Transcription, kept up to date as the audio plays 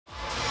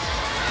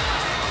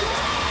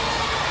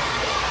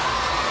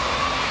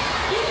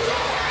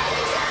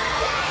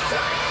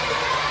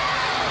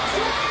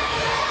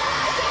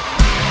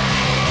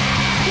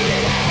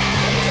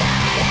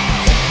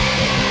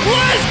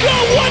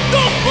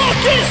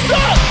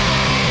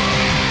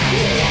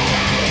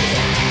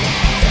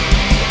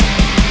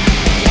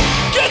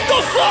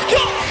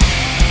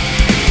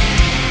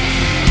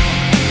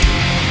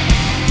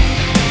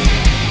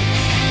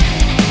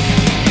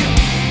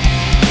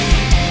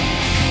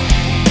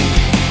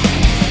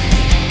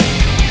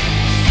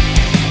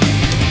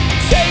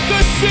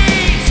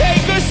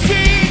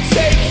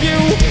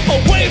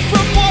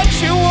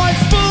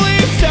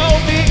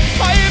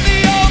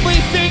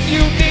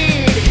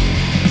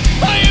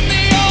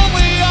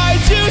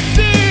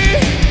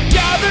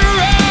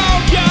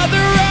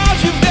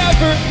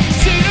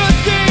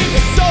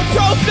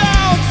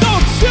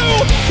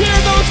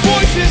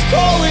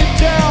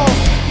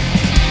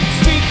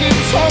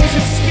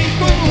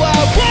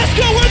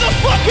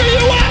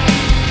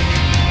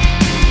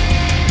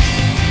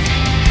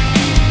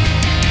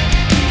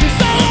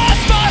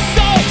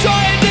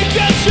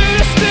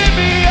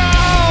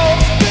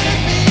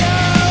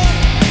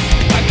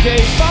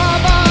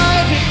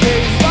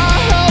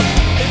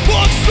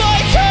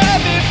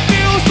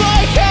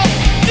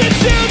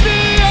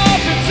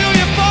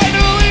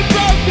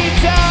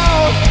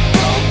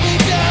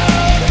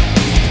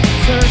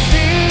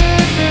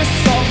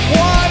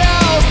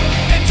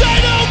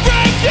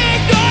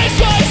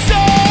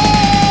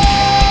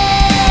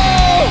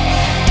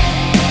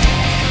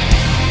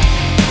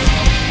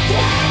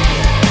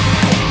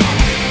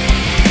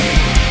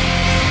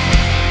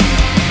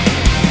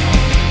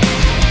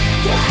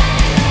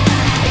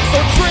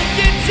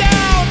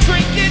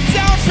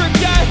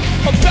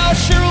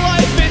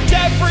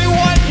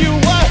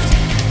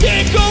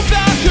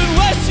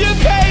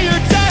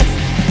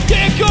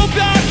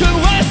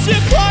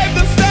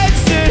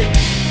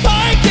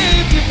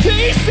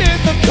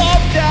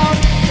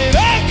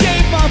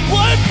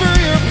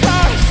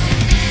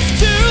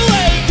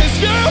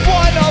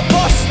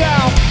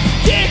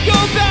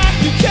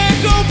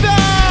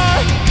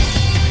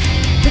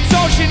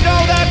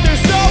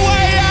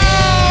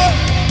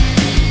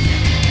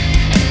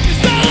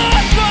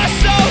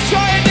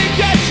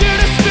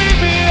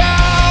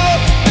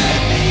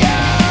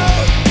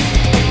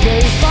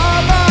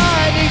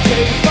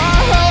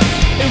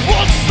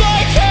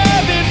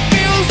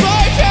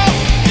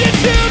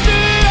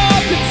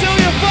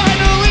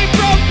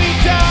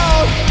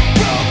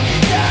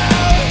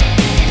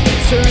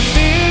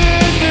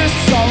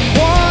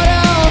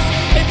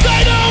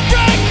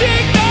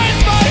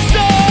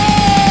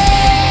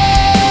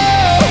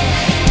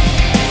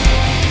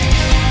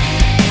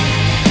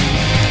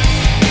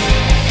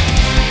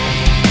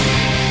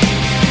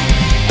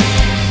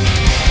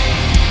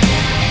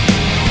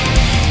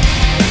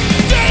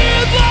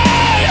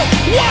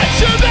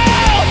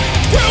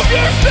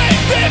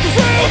been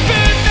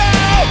proven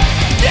now.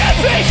 Can't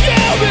be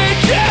human,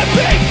 can't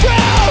be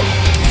proud.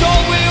 It's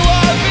only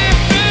love if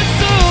it's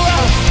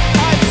allowed.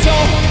 I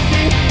don't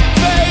need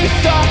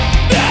faith, I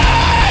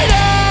need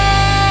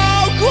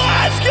out.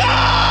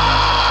 Glasgow!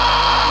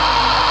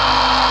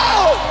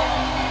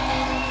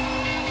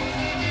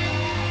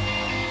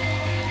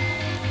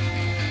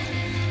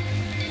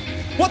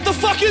 What the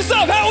fuck is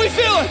up? How are we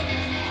feeling?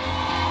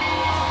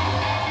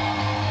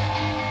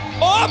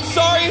 Oh, I'm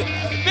sorry.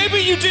 Maybe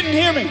you didn't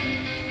hear me.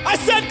 I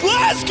said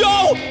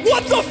Glasgow!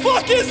 What the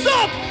fuck is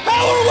up?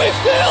 How are we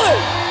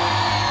feeling?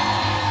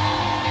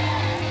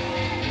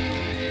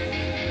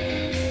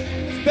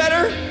 It's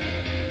better?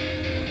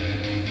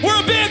 We're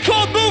a band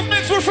called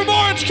Movements. We're from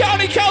Orange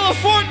County,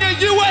 California,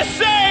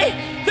 USA.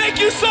 Thank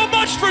you so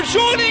much for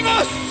joining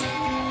us.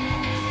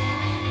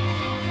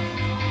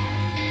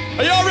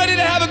 Are y'all ready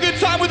to have a good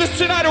time with us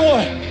tonight or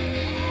what?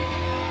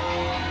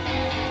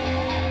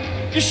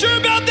 You sure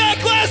about that,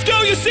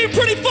 Glasgow? You seem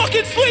pretty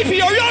fucking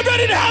sleepy. Are y'all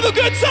ready to have a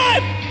good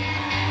time?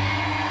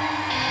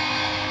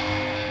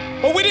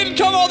 Well, we didn't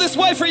come all this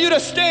way for you to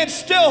stand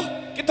still.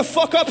 Get the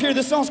fuck up here.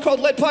 This song's called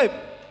Lead Pipe.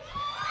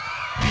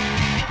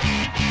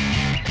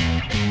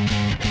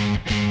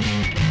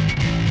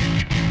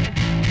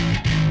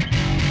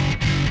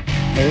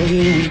 Oh,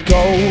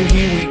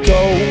 here we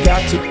go,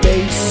 back to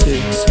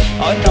basics.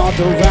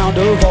 Another round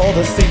of all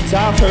the things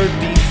I've heard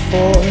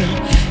before.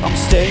 I'm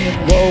staying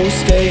low,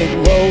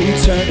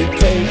 turning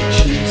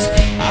pages.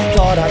 I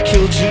thought I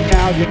killed you,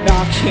 now you're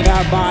knocking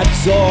at my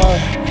door.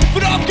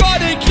 But I'm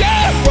gonna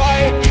get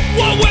right.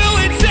 What will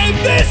it take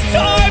this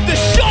time to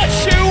shut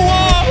you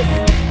off?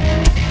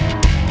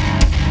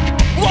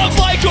 Love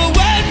like a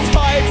lead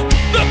pipe,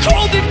 the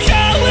cold and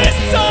callous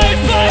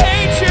type. I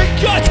hate your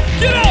guts,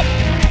 get up.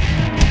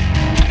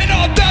 And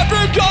I'm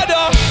never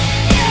gonna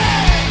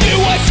do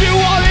what you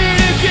want me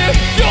to give.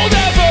 You'll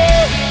never,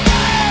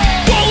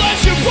 won't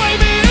let you play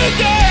me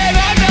again.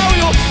 I know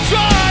you'll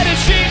try to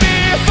cheat me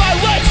if I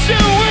let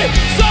you in,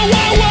 so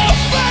I won't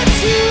let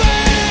you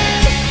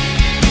in.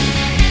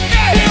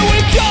 Now here we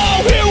go,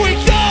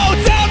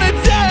 down a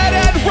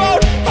dead-end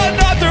road.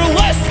 Another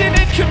lesson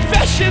in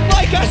confession,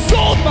 like I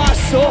sold my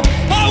soul.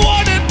 I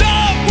wanna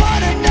know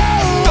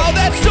how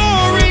that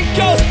story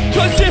goes.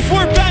 Cause if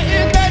we're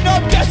betting, then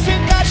I'm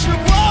guessing that you're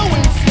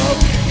blowing slow.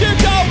 You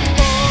go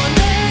on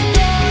and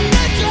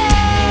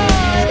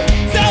on,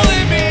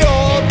 telling me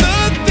all the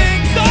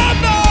things I'm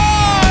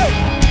not.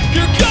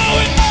 You're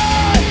going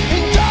on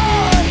and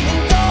on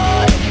and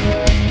on,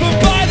 but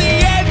by the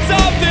end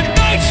of the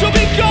night you'll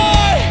be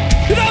gone.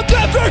 And I'm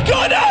never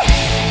gonna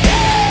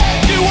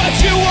do what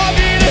you want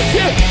me to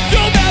do.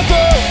 You'll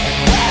never,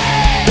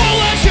 won't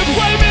let you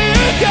play me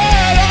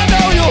again. I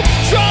know you'll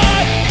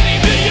try,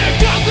 maybe you're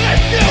gonna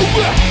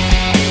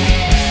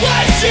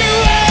let you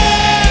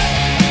in.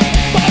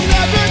 I'm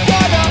never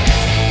gonna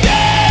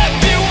give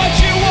you what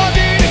you want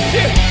me to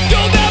give.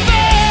 You'll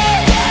never,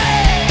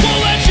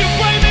 won't let you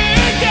play me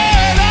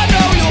again. I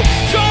know you'll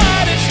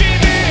try to cheat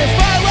me if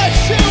I let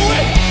you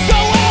in, so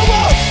I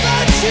won't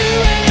let you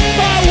in.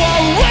 I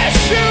won't let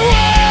you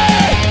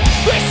in.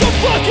 Make some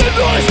fucking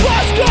noise,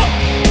 let's go.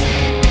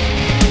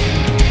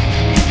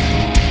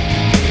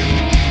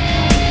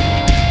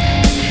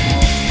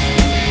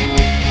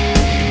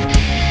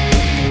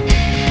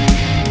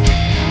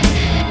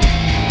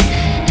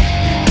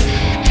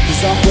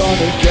 I'm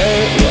gonna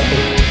get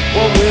right.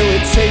 What will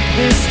it take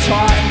this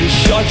time to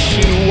shut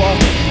you up?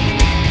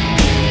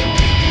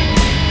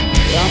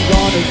 I'm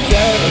gonna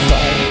get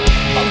right.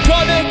 I'm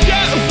gonna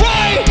get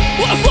right.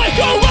 Love like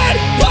a lead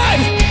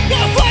pipe.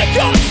 Love like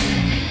a,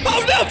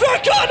 I'm never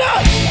gonna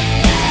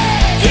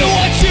do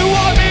what you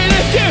want me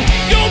to do.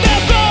 You'll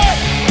never,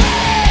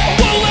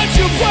 won't let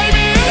you play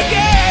me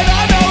again.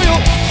 I know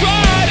you'll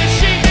try to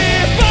cheat me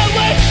if I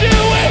let you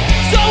in,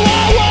 so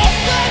I won't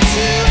let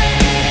you in.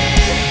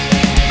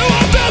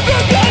 I'm never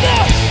gonna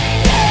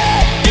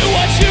do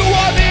what you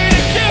want me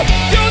to give.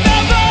 You'll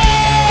never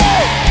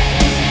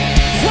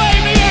play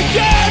me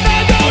again. I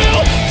know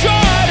you'll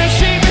try to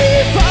cheat me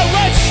if I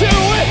let you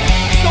in,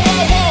 so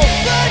I won't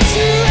let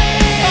you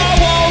in. I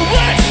won't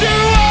let you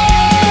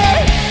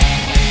in.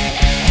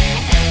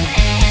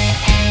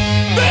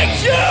 Thank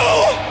you.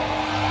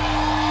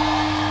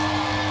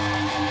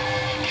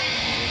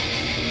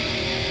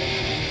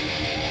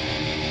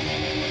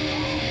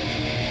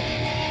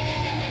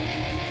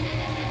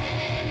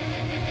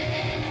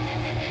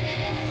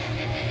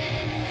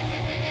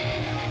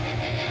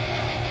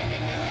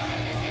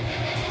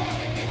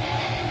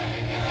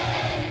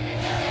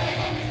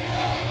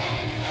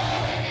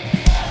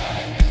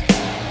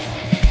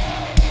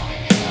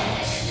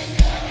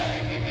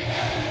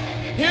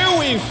 Here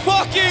we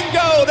fucking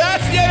go.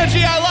 That's the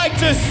energy I like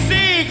to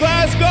see,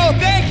 Glasgow.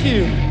 Thank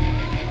you.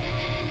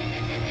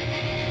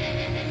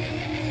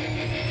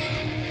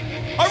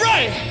 All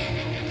right.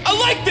 I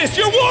like this.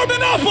 You're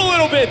warming up a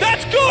little bit.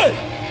 That's good.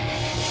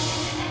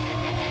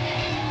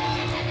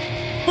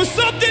 But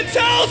something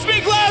tells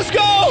me,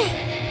 Glasgow,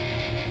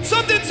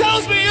 something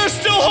tells me you're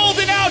still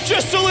holding out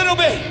just a little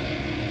bit.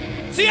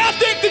 See, I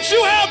think that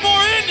you have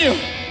more in you.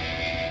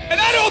 And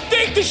I don't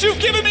think that you've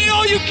given me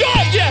all you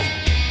got yet.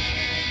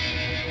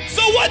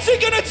 So what's it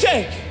gonna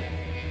take?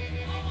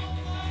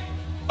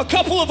 A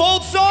couple of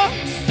old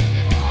songs?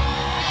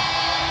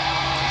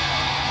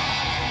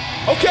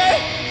 Okay?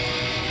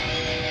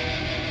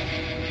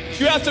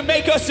 You have to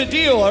make us a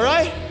deal, all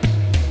right?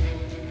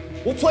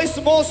 We'll play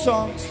some old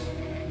songs.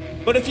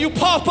 But if you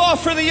pop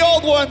off for the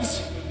old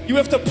ones, you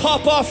have to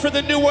pop off for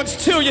the new ones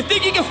too. You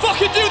think you can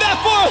fucking do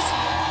that for us?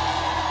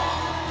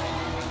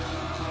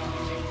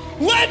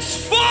 Let's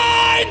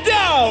find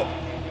out!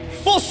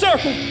 Full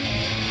circle.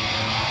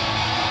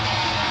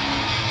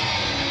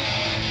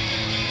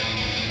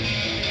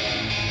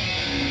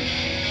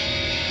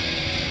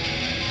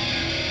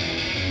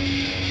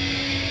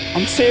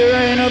 I'm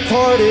tearing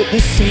apart at the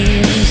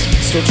seams,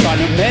 still trying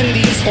to mend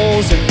these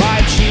holes in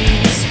my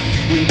jeans.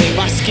 Leaving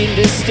my skin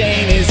to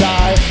stain as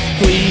I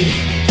bleed.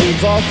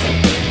 Give up,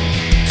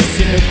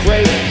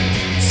 disintegrate,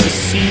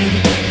 secede.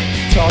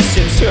 Toss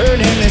and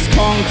turn in this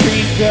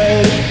concrete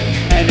bed,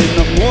 and in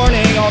the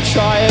morning I'll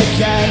try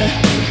again.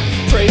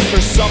 Pray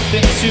for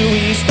something to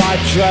ease my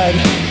dread,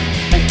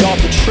 and off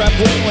the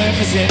trembling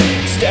limbs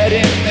instead.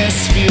 And this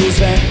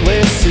feels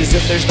endless, as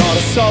if there's not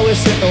a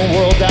solace in the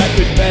world that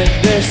could mend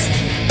this.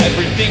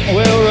 Everything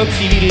will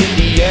repeat in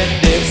the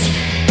end. It's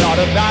not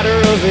a matter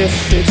of if,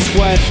 it's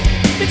when.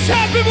 It's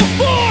happened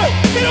before,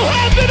 it'll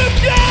happen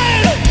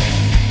again.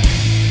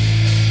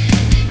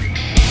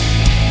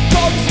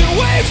 Comes in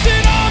waves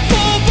and I'm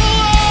full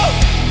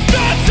below. It's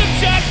not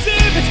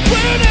subjective, it's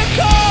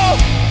clinical.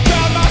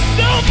 Found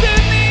myself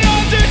in the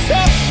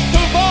undertow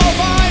of all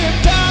my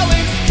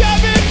imbalanced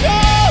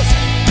chemicals.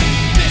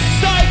 This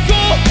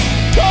cycle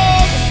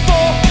comes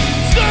full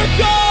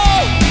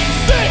circle.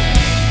 Sing.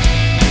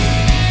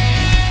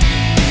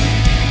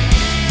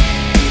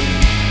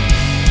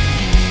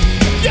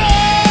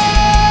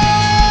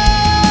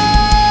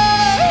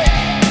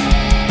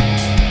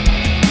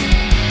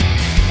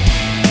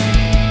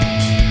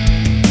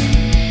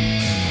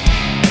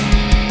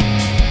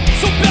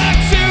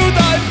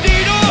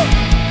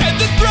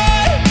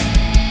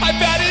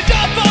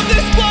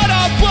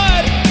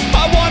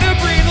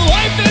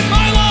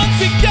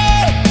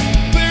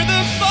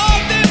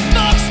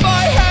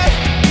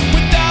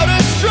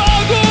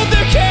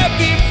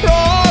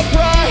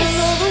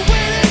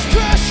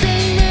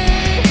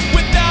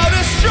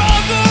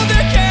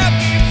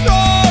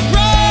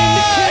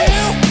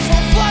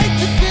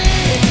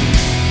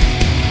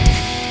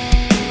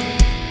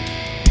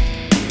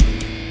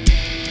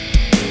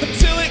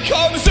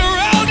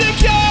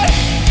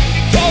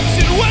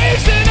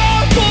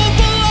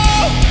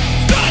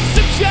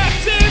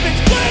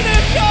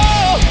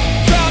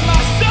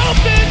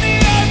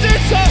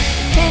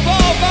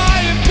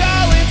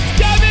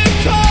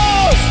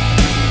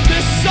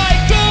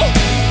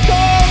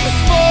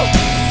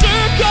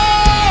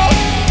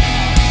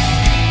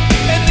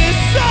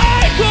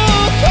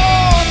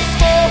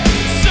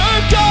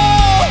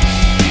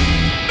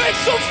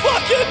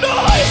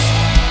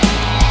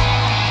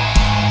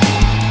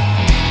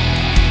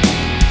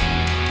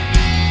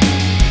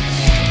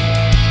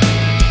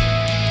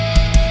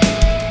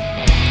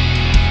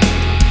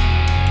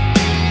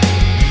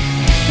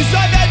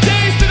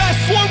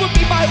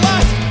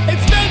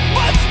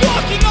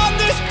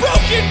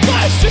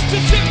 Just to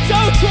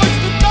tiptoe towards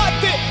the thought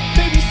that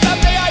maybe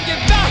someday I'd get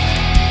back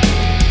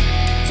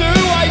to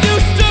who I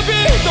used to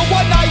be, the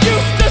one I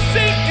used to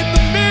see in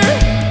the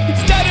mirror,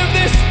 instead of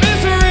this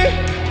misery,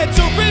 and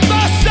to rid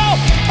myself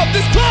of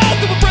this cloud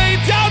that would rain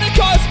down and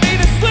cause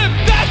me to slip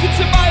back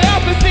into my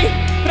apathy.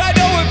 But I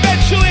know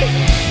eventually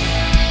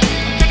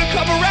I'm gonna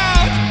come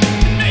around,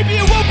 and maybe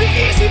it won't be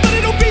easy, but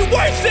it'll be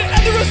worth it,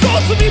 and the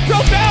results will be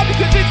profound,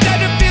 because instead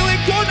of feeling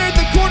cornered,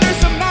 the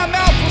corners of my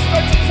mouth will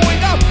start to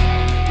point up.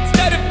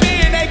 Instead of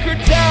being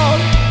anchored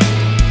down.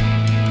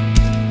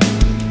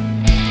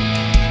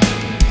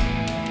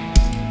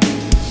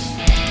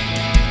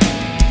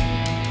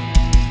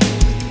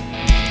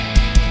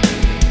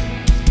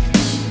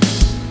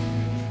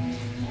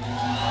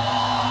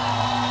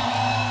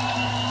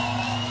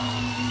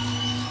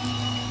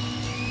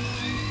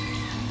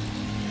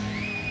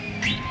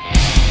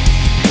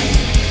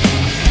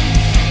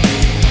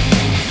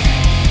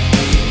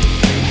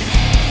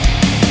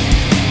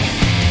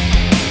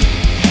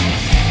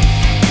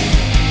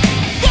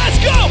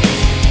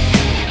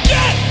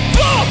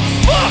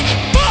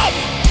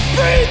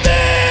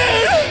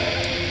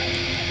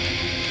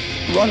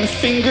 Run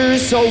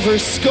fingers over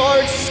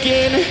scarred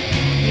skin,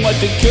 let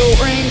the guilt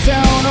rain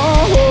down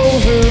all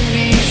over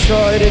me.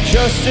 Try to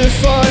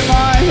justify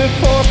my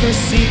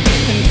hypocrisy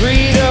and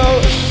breathe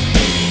out.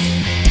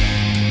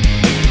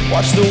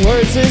 Watch the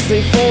words as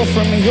they fall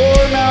from your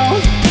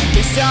mouth.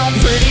 They sound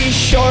pretty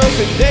sharp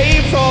and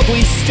they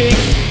probably sting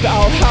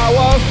about how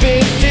I've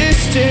been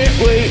distant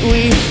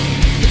lately.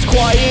 It's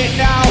quiet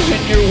now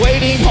and you're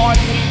waiting on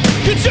me.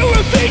 Could you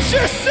repeat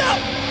yourself?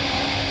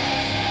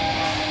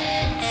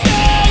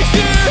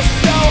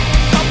 Yourself,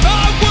 I'm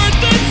not worth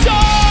the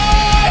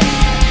time.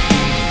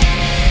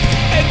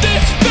 And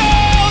this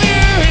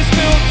failure is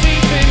built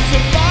deep into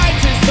my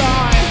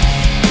design.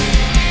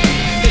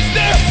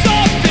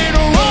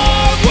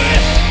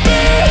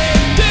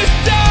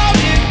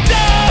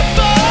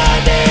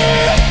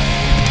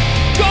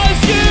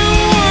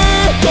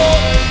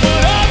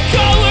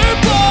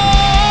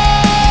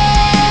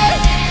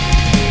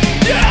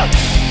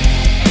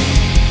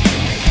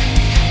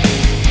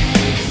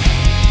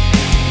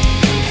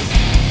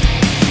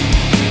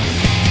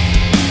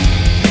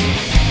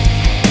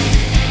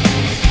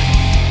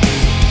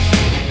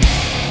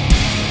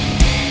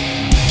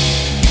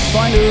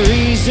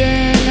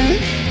 reason?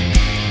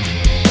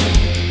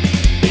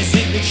 Is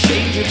it the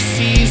change of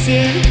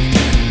season?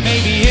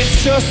 Maybe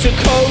it's just a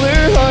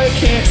color I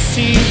can't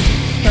see.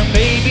 Or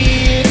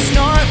maybe it's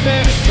not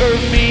meant for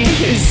me.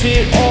 Is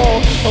it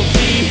all of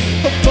the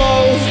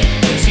above?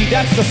 See,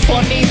 that's the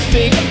funny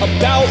thing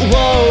about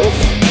love.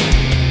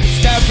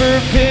 It's never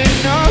been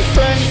a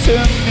friend to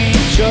me,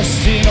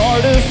 just an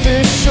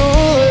artificial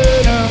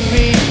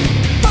enemy.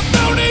 I've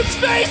known its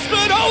face,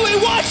 but only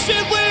watched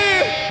it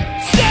leave.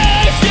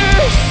 Save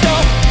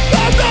yourself,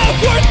 I'm not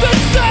worth the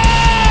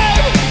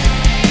time.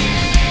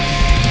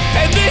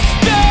 And this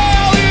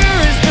failure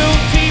is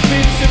built deep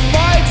into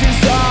my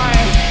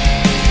design.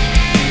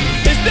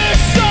 Is there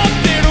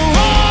something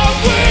wrong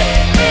with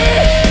me?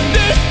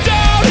 This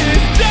doubt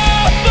is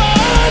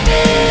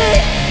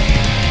deafening.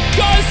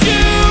 'Cause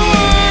you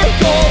were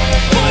gold,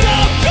 but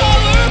I'm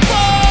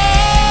colorblind.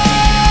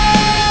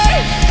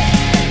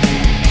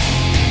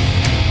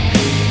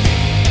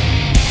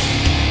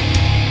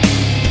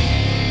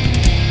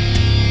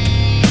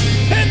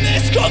 And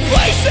this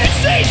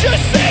complacency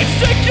just seems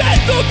to get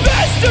the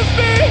best of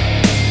me,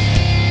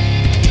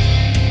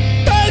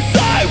 as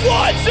I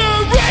wander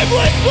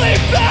aimlessly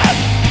back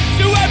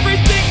to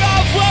everything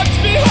I've left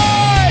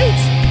behind.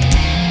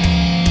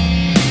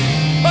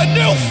 A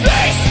new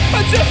face,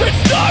 a different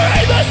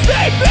story, the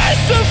same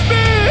best of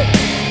me.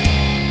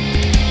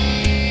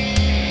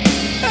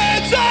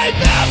 And I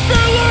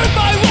never learned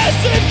my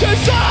lesson,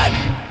 'cause I'm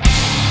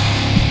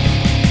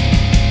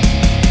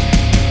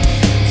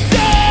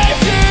save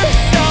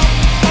yourself,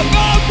 I'm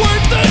not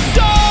worth the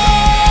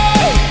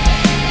time.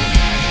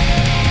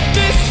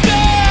 This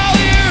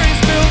failure is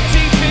built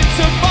deep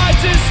into my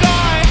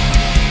design.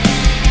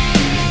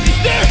 Is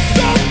there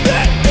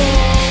something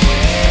wrong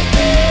with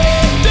me?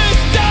 This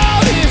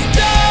doubt is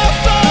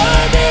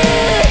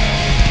deafening.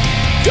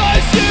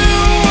 'Cause you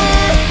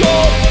were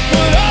gold,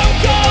 but I'm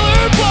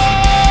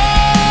colorblind.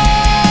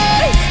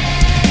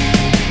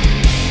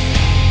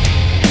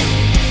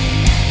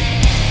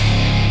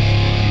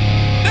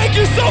 Thank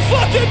you so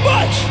fucking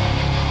much.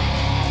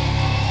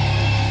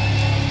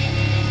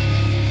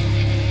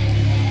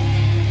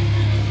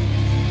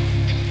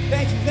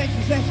 Thank you, thank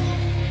you, thank you.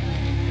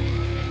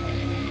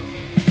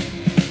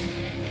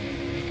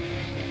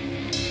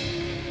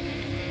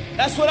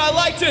 That's what I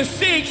like to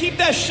see. Keep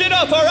that shit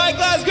up, all right,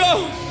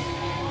 Glasgow?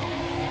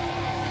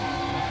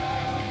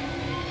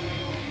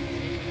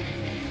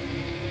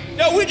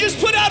 Yo, we just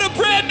put out a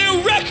brand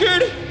new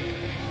record.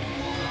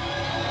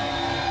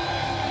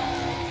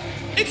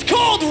 It's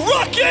called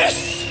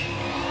Ruckus.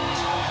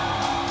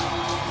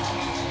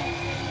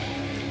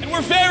 And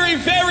we're very,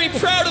 very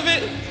proud of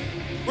it.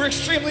 We're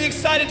extremely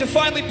excited to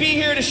finally be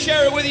here to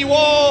share it with you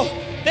all.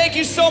 Thank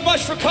you so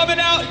much for coming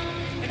out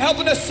and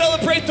helping us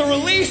celebrate the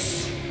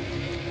release.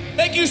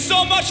 Thank you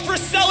so much for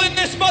selling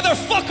this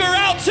motherfucker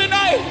out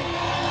tonight.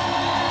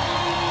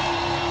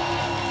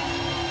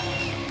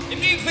 It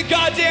means the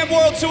goddamn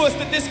world to us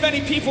that this many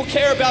people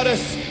care about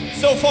us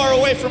so far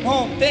away from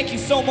home. Thank you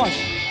so much.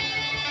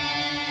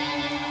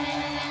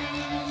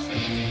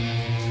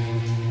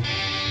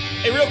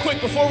 Hey, real quick,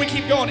 before we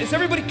keep going, is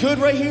everybody good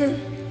right here?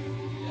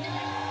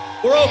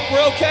 We're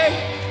okay?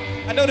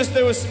 I noticed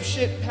there was some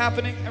shit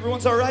happening.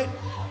 Everyone's all right?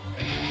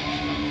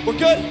 We're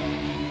good?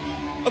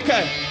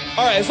 Okay.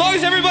 All right, as long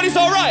as everybody's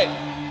all right.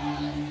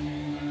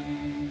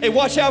 Hey,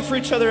 watch out for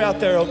each other out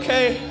there,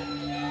 okay?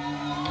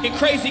 Get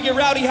crazy, get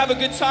rowdy, have a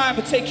good time,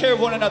 but take care of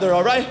one another,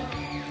 all right?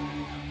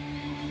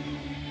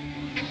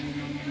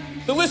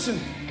 So listen,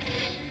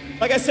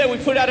 like I said, we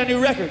put out a new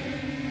record.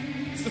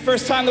 It's the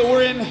first time that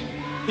we're in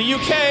the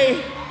UK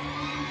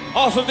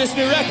off of this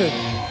new record.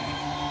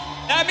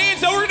 That means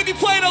that we're gonna be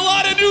playing a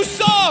lot of new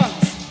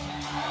songs.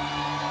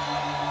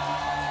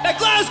 Now,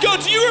 Glasgow,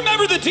 do you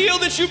remember the deal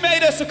that you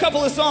made us a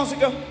couple of songs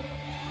ago?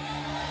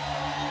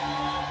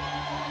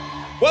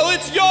 Well,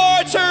 it's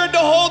your turn to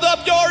hold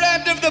up your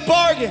end of the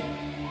bargain.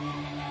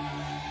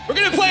 We're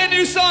gonna play a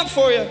new song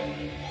for you.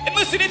 And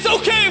listen, it's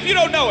okay if you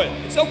don't know it.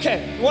 It's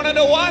okay. You wanna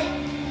know why?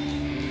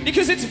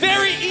 Because it's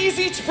very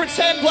easy to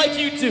pretend like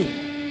you do.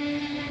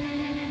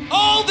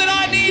 All that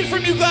I need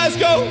from you,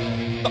 Glasgow,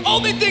 the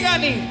only thing I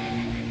need,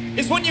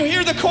 is when you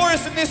hear the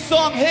chorus in this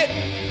song hit,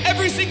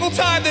 every single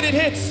time that it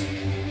hits,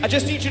 I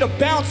just need you to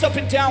bounce up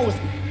and down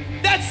with me.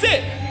 That's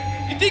it.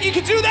 You think you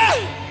can do that?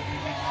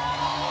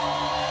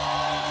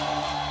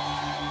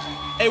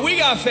 Hey, we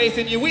got faith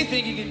in you. We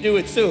think you can do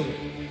it too.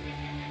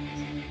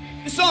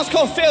 This song's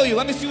called Failure.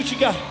 Let me see what you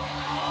got.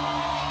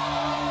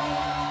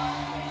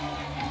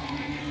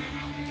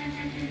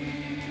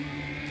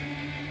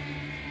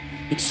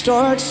 It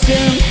starts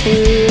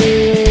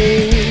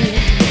simply,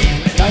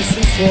 nice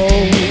and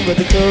slow, but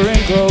the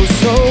current goes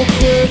so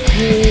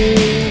quickly.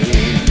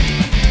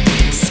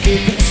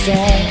 Skipping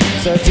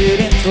stones I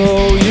didn't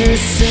throw, you're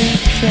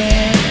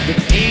sinking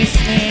beneath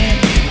me.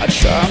 I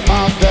try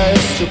my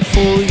best to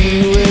pull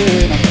you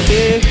in. I'm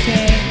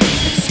kicking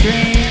and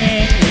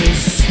screaming, you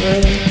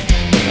sweat,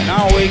 and I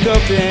wake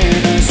up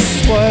in a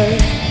sweat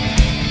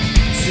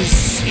to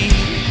see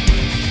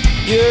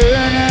you're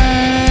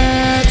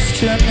next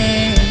to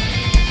me.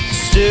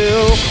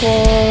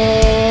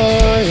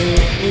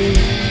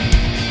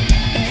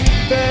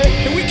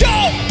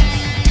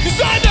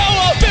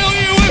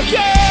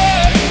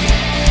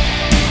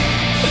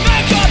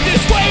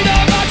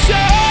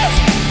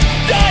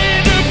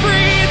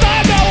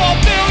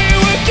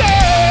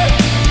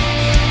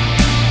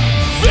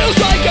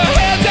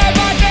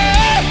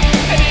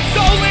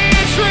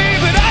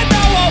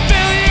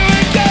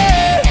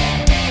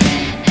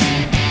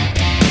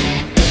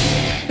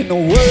 the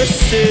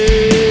worst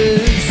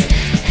is,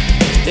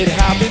 it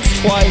happens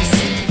twice,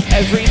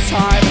 every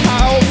time.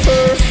 How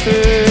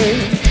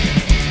perfect.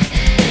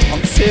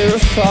 I'm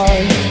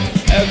terrified,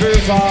 ever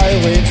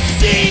violent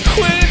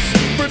sequence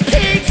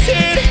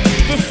repeated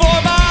before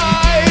my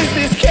eyes.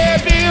 This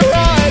can't be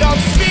right.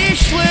 I'm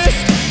speechless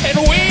and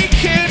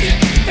weakened,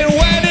 and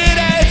when it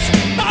ends,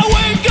 I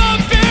wake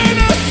up in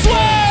a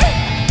sweat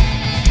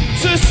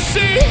to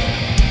see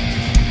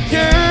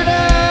you're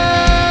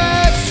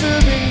next to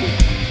me,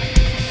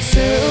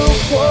 too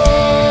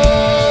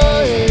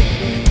quiet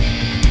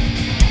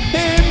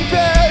in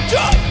bed.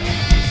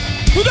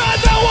 But I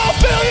know I'll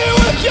feel you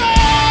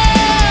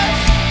again.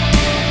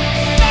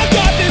 I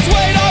got this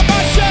weight on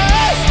my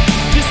chest,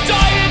 just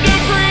dying to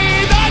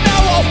breathe. I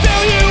know I'll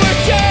feel you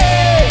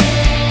again.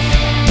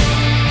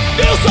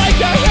 Feels like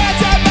a hand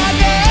at my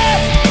neck,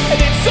 and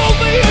it's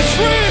only a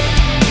dream.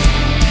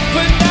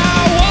 But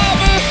now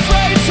I'm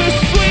afraid to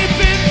sleep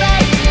at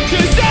night,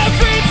 'cause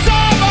every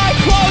time I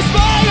close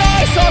my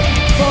eyes I'm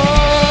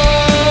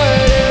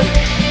fighting.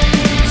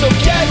 So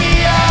get me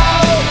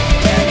out,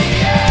 get me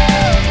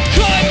out.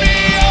 Cut me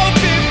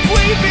open,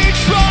 bleed me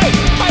dry.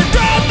 I'd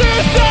rather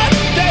that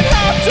than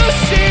have to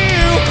see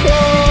you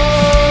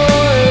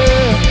cry.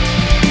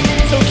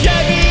 So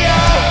get me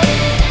out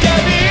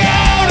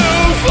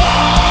of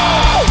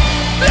all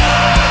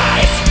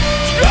these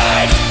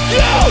dreams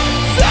you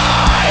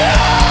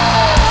tired.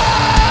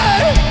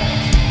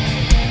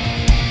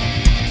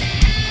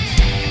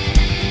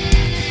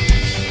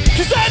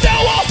 'Cause I know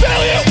I'll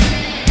feel you.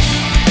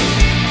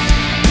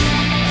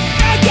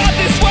 I got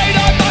this weight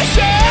on my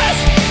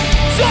chest,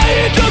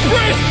 dying to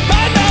breathe.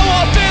 I know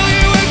I'll feel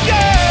you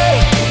again.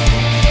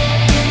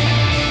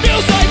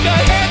 Feels like a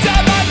hand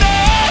at my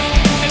neck,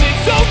 and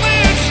it's only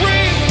a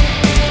dream.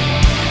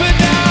 But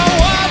now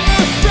I'm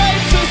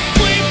afraid to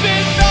sleep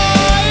at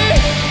night,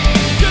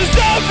 'cause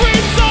every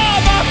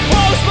time I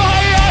close my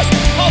eyes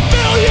I'll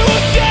feel you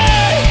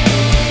again.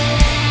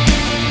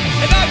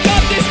 And I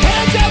got this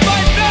hand at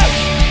my neck,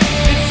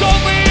 it's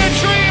only a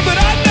dream, but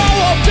I know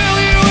I'll feel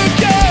you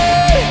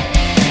again.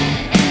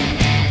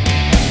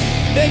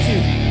 Thank you.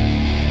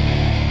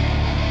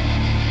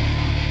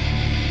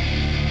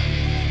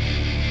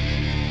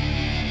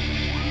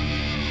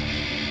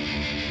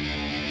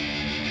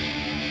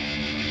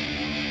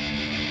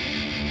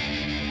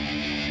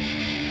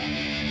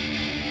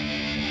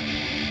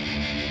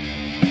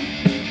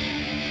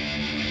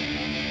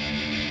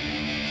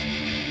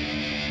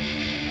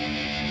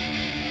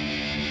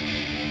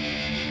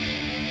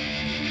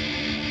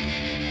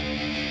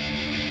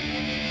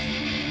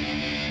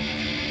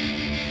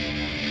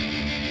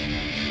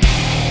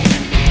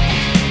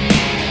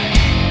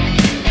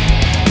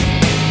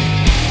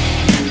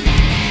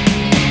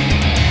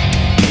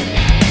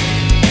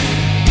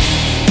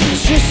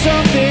 It's just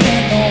something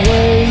in the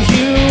way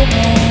you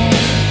move.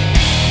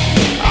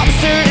 I'm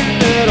certain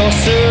that I'll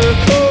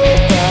circle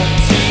back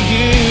to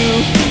you.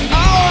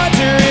 I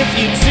wonder if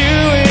you do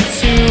it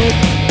too,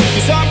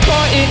 'cause I'm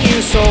caught in you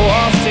so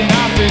often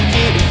I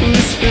forget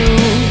who's who.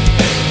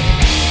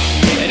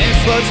 And it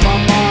floods my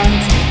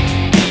mind,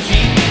 the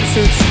heat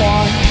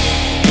intertwined.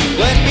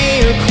 Lend me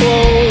your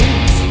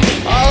clothes,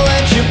 I'll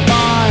lend you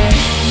mine.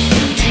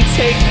 Could you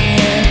take me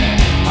in?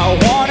 I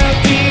wanna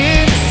be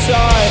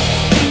inside.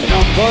 And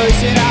I'm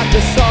buzzing at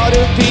the thought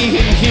of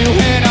being you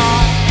and I.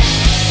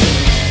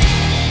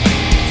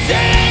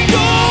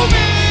 Tangle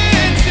me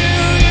into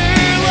your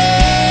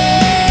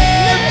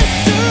lips.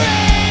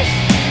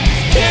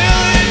 It's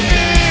killing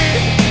me.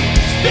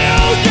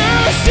 Spill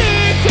your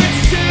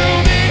secrets to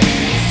me.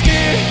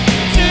 Skin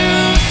to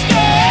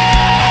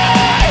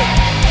sky.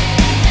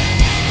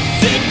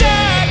 Sit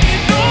back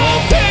and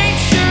don't paint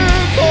your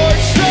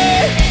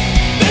portrait.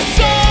 The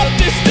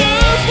softest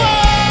of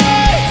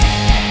light.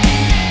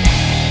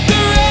 The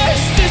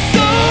rest is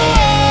so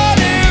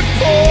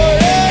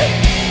unimportant.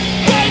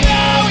 Right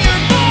now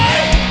you're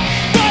mine.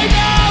 Right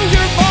now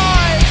you're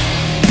mine.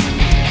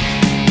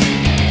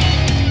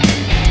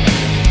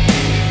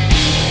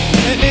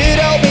 And it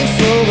helped me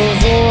fill the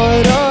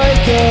void, I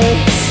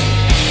guess,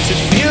 to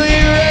feel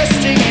you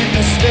resting in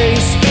the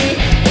space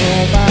below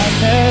my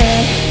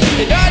neck.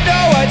 And I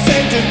know I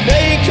tend to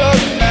make a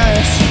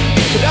mess,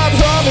 but I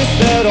promise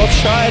that I'll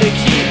try to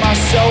keep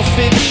myself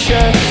in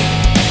check.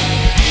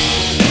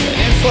 And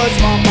it floods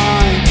my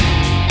mind,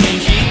 the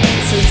heat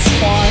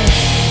intertwined.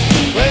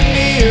 Lend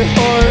me your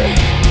heart,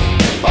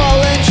 I'll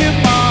lend you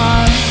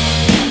mine.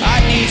 I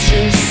need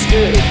your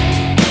skin,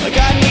 like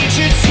I need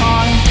your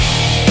time.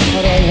 I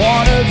don't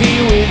wanna be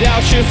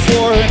without you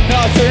for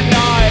another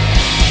night.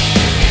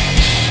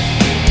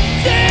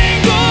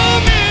 Tangle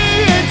me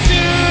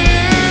into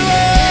your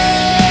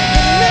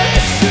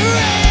lips.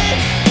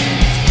 It's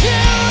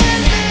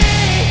killing me.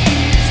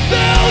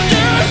 Spill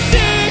your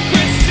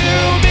secrets to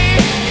me.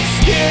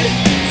 Skin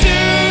to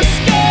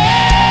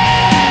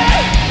sky.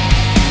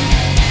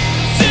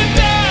 Sit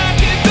back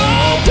and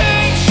don't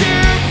paint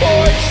your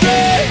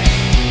portrait.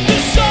 The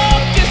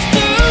softest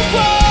of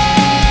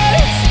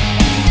lights.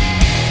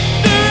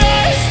 The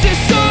rest is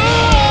so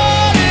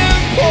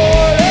unimportant.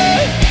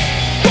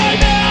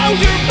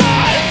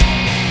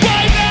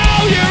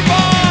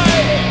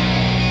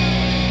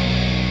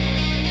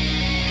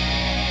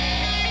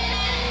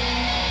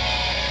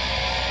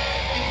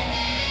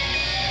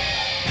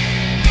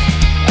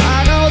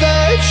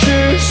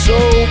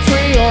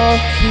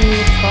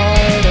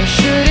 preoccupied, I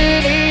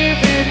shouldn't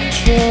even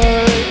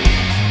try.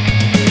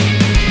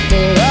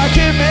 But I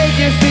can make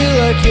you feel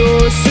like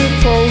you're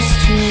supposed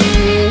to,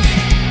 if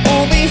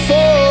only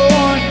for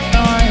one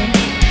night.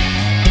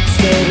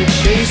 Instead of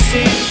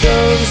chasing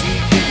girls, we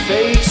can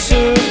fake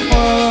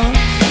someone,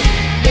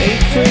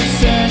 make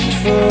pretend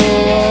for a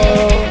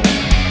while.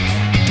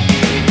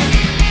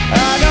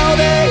 I know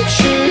that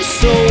you're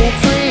so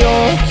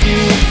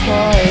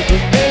preoccupied,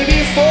 but maybe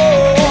for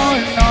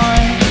one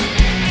night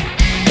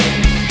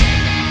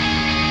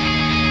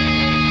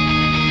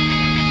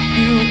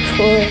you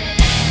could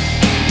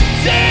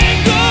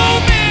tangle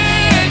me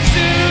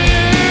into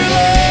your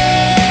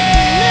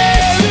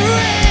lips,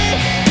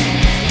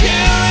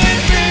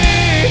 killing me,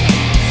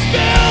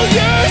 spill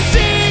your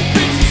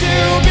secrets to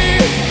me,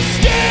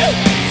 scared,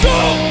 so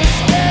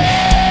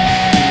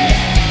scared.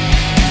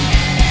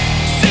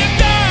 Sit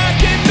back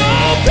and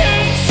I'll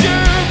paint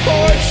your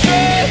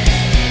portrait,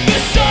 the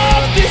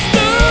softest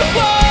of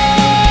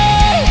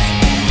lights.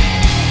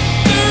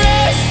 The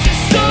rest is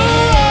so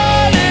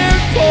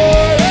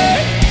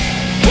unimportant.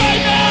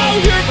 Right now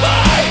you're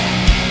mine,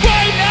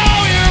 right now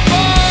you're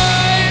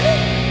mine.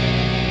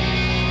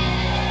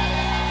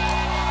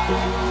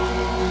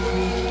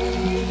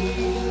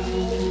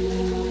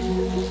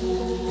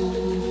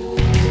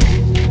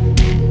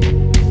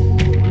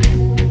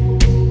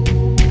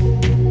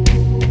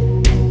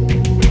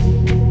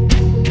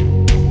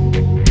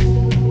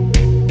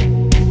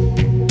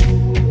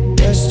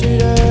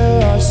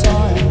 Yesterday I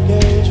saw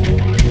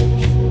engagement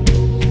pictures,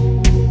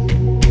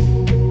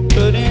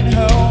 couldn't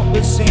help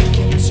but sink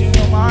into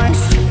my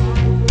sleep.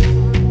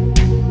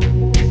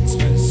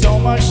 Spent so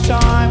much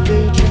time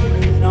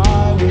daydreaming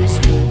I was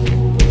with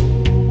you.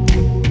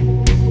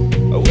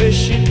 I wish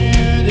you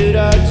knew that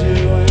I'd do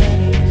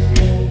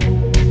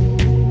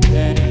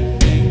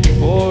anything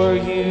for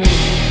you.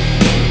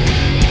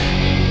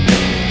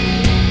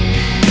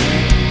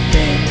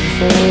 Anything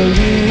for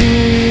you.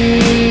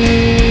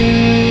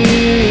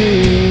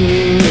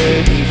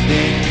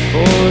 Anything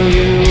for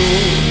you.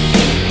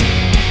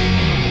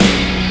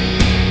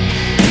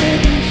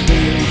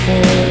 Anything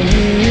for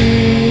you.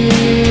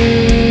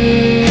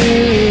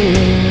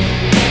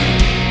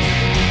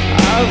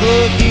 I've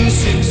loved you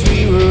since we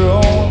were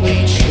only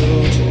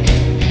children.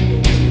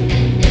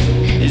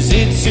 Is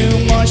it too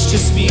much to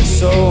speak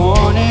so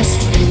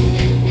honestly?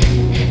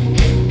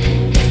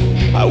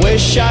 I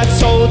wish I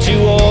told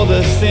you all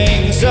the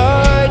things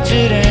I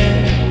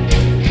didn't,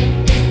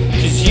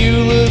 'cause you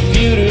look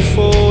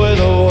beautiful with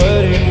a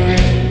wedding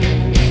ring.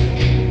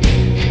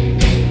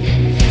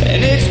 And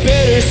it's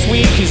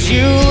bittersweet 'cause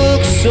you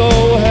look so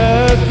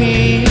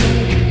happy.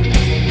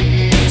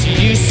 Do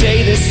you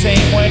say the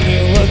same when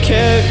you look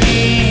at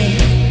me?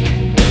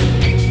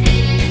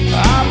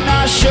 I'm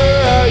not sure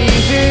I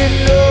even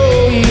know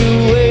you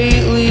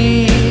lately,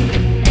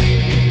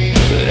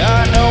 but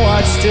I know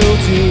I'd still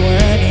do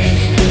anything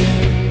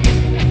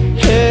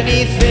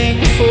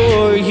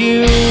for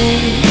you.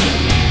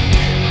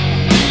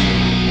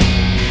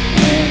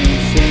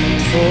 Anything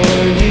for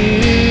you.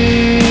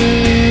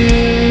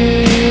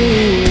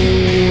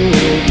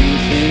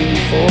 Anything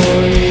for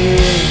you.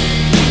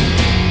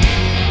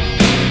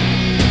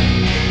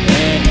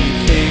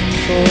 Anything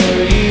for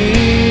you.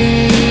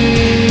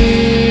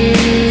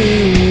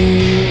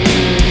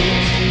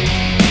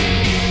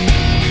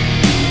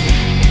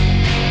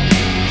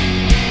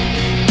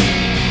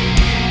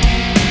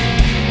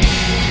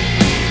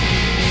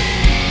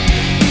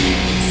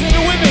 Sing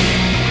it with me.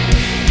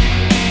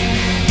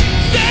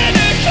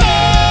 Seneca,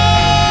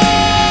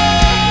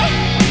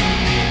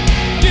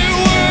 you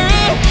were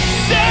a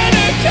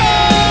Seneca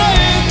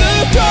in the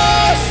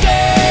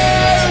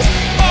crosshairs.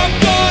 I'm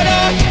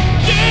gonna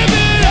give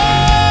it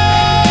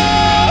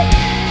up,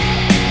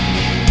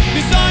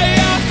 'cause I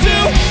have to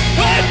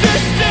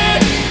understand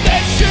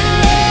that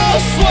you're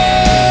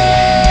elsewhere.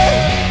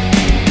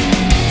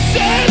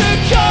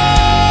 Seneca,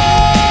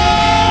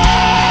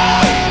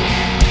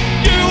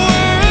 you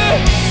were a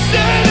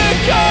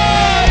Seneca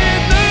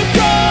in the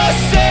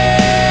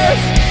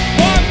crosshairs.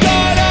 I'm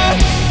gonna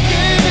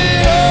give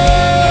it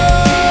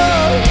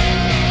up,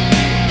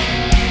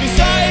 'cause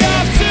I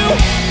have to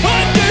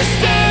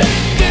understand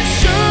that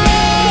you're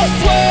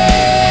elsewhere.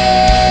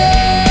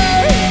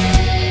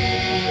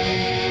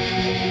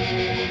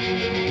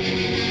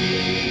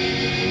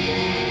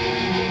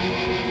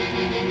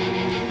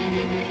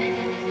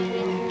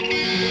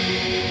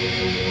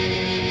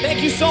 Thank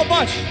you so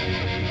much.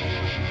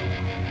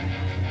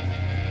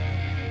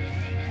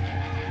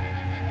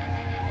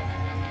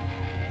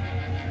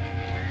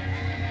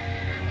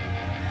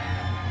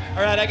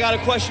 All right, I got a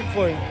question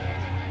for you.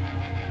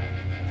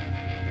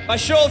 By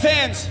show of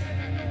hands,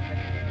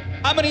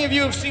 how many of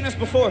you have seen us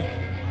before?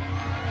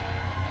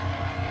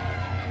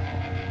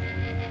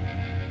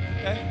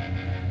 Okay.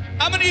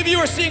 How many of you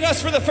are seeing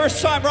us for the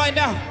first time right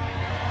now?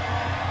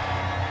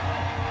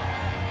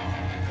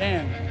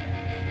 Damn.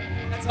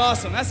 That's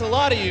awesome. That's a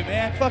lot of you,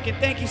 man. Fucking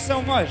thank you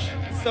so much.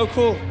 It's so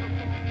cool.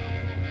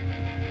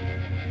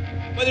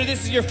 Whether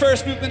this is your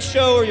first Movement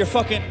show or your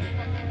fucking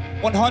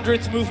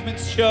 100th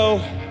Movements show.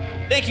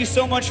 Thank you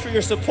so much for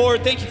your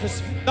support. Thank you for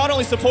not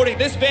only supporting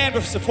this band,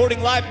 but for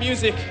supporting live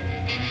music.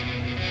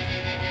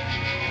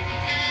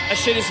 That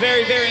shit is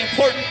very, very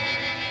important.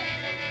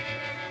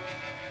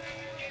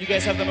 You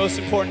guys have the most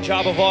important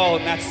job of all,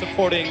 and that's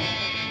supporting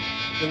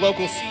your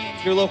local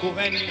scenes, your local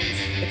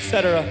venues,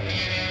 etc.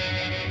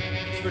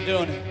 Thanks for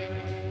doing it.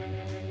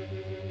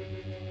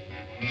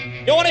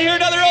 You want to hear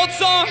another old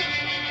song?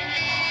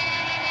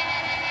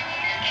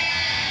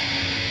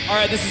 All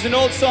right, this is an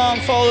old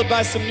song followed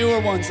by some newer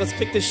ones. Let's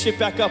pick this shit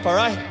back up, all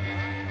right?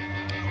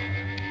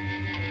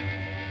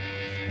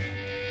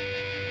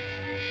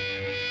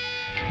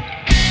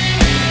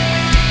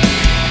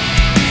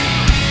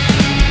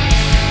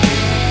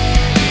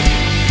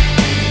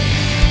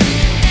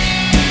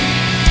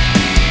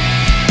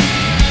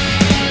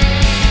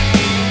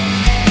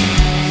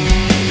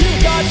 You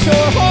got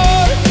your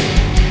heart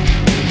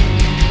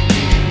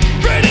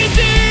pretty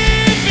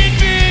deep in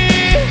me,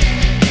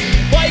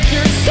 like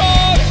your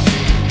song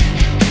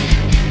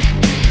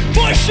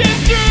pushing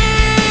through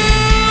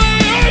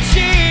your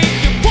cheek.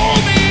 You pull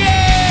me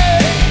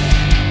in,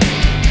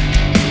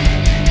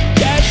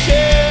 catch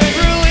and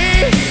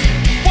release.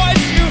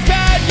 Once you've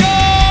had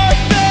your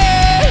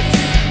fix,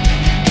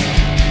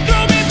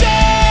 throw me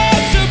down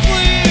to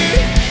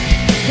bleed,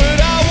 but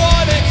I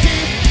wanna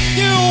keep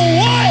you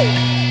white.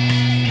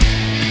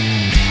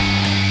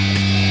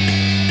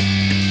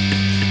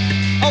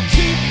 I'll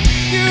keep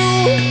you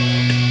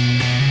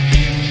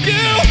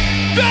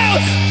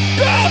bounce,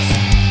 bounce,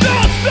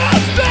 bounce,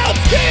 bounce,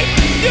 bounce, keep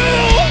you.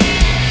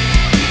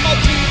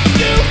 I'll keep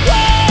you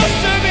close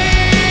to me,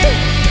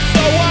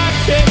 so I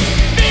can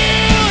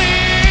feel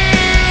you.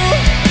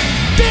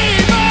 Be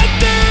my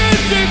third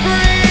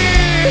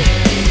degree.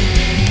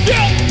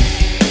 Yeah.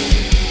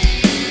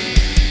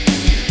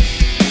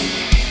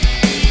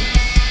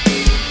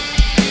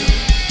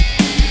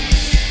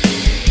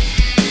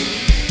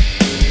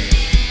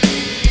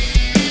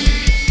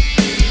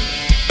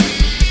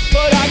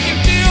 But I can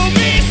feel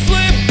me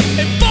slip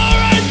and fall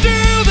right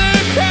through the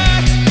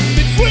cracks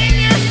between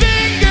your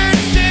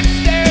fingertips.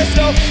 There's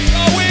no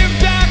going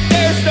back,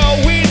 there's no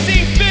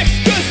easy fix,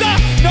 'cause I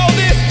know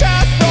this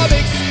path from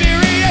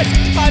experience.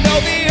 I know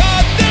the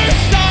other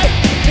side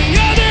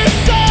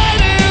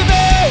of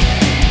it.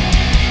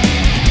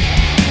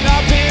 And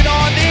I've been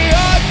on the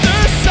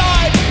other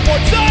side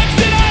more times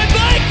than I'd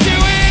like to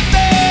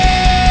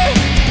admit.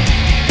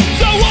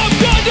 So I'm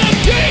gonna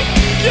keep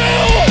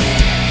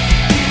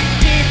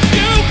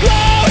you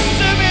close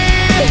to me,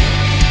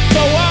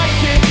 so I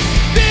can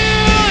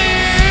feel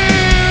you.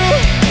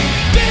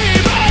 Be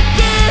my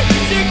third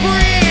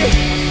degree.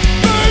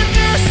 Burn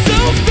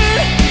yourself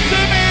into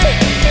me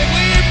and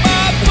leave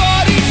my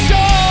body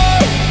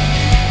short.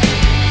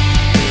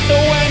 So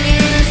when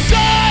you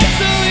decide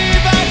to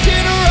leave, I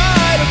can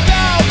write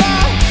about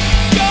my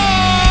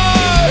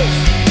scars.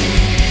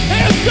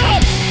 Hands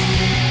up!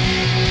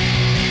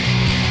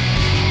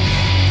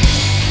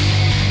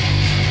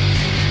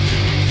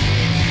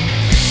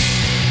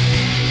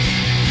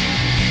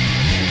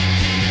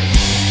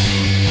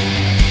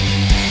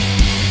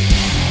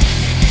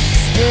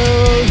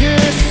 Spill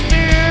your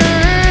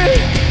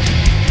spirit,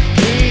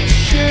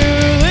 reach your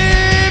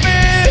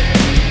limit.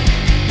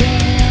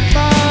 In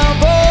my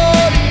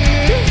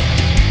body,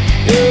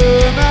 you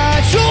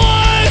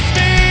naturalize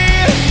me.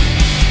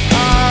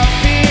 I'm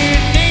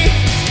beneath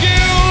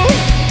you,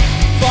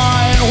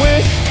 fine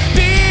with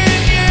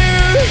being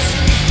used,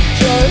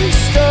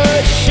 just a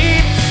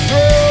sheep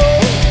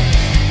through.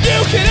 You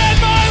can end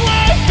my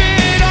life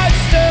and I'd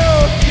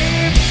still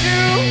keep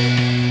you.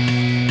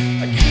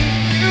 I keep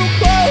you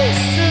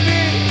close to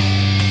me.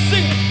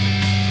 Sing it.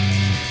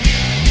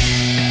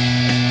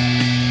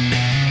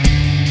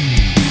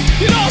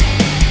 Get up,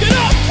 get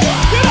up,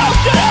 get up,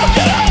 get up,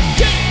 get up.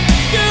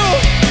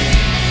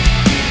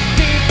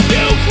 Keep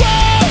you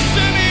close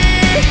to me,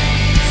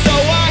 so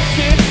I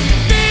can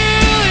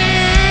feel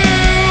you.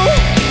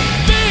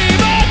 Be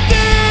my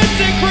third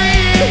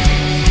degree.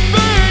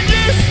 Burn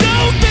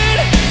yourself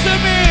into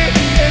me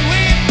and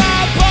leave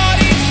my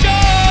body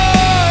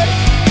short.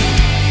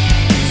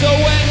 So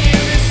when you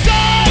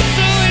decide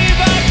to leave,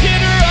 I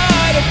can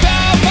write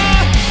about my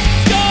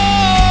scars.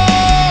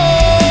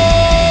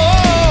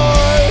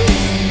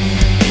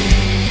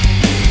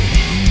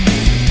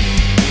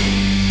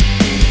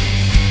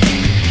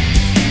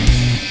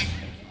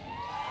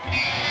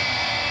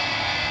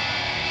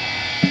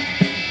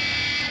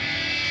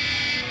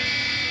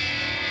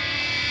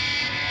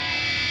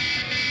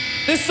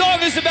 This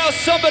song is about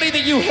somebody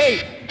that you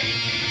hate.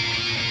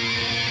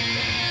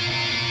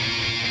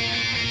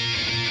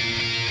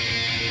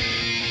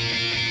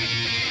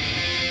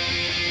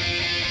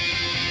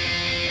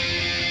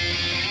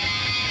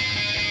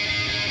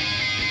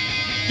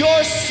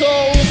 You're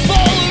so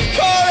full of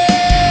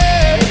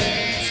courage,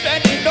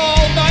 spending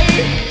all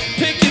night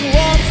picking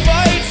long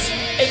fights,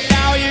 and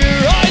now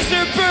your eyes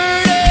are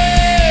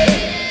burning.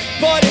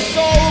 But it's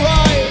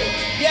alright,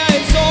 yeah,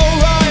 it's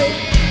alright.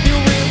 You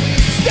really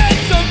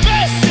sent a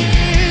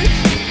message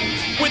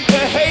with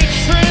the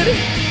hatred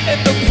and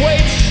the blame.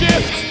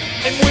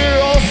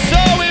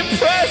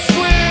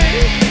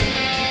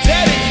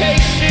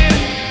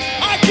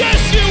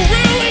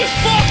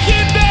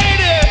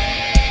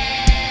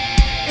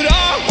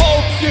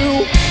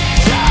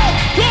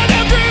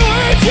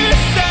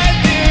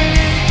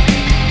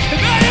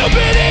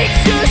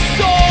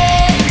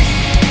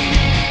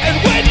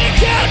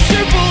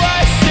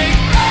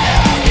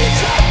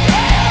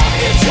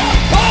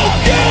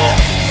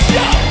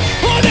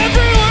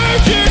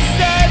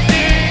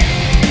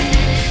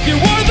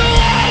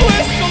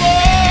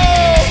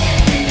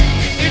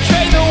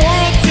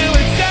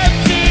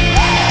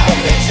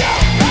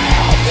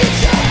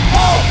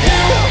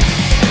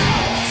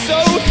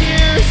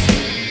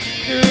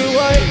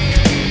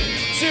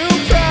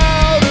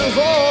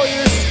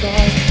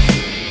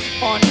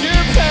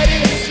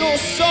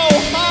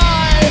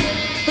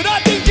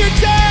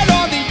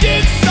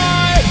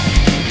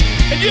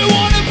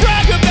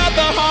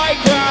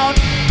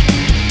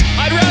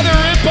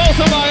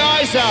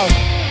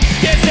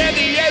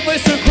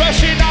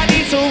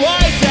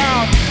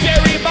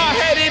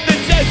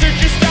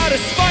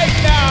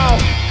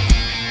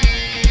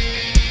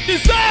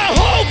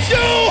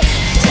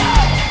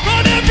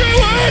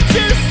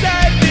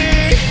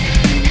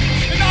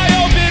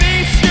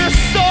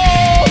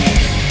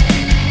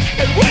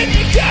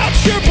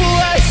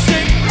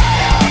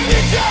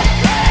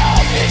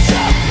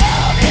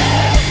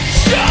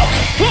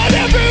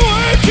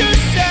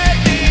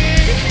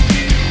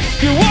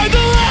 You are the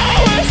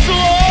lowest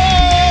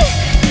low.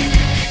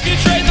 You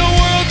drain the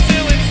world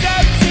till it's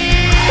empty.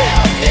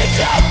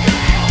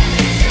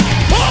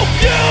 Hope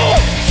you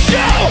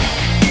show.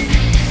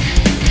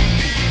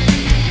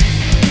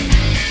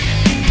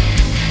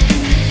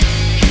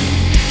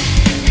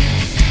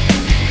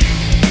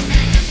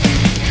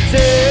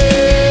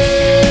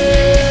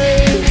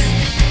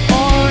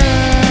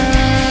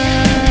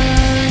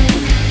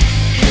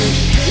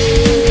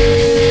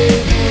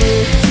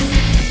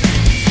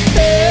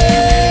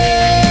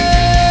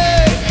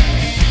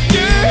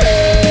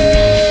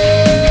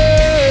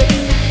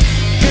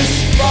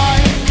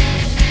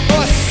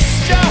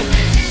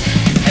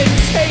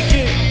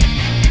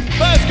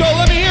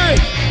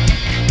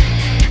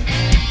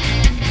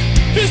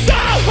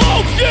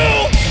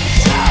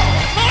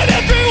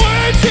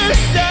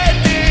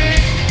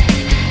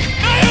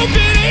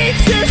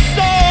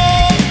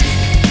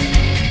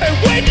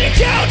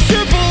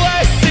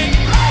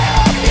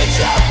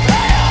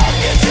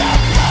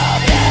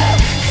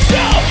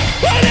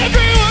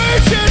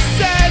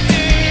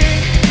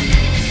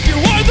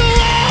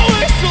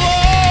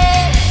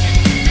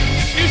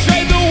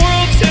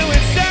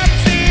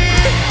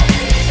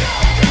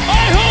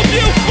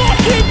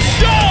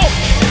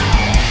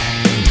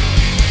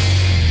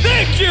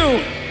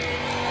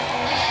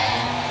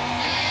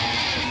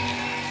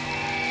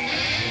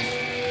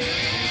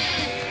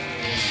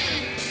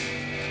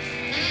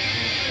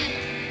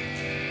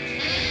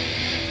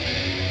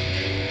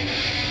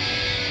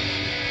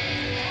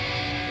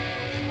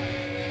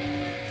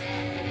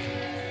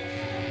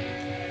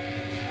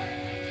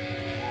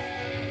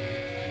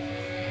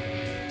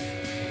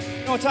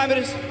 You know what time it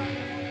is?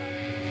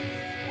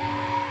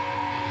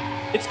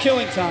 It's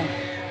killing time.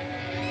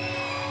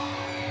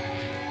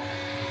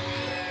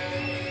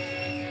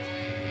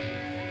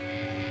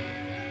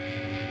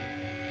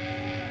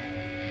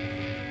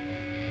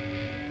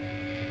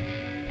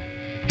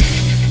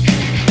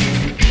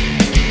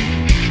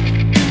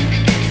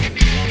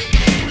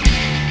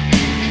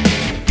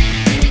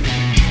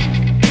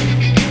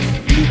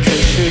 You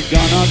push your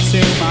gun up to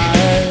my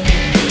head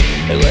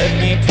and let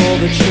me pull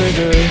the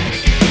trigger.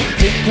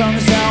 It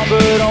comes down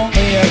but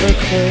only ever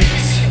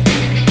clicks.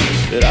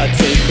 That I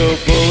take a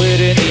bullet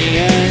in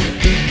the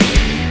end,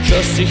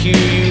 just to hear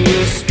you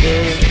whisper,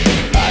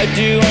 I'd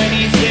do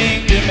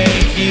anything to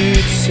make you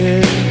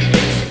tick.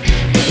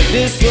 But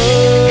this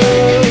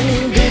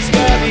love, it's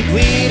got me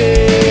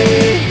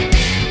bleeding,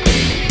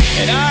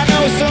 and I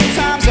know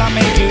sometimes I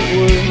make it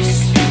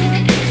worse.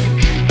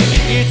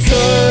 Your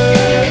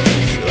touch,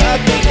 I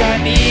think I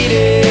need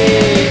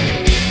it.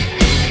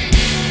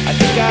 I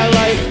think I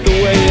like the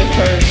way it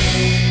hurts.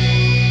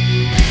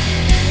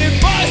 It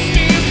must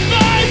be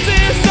by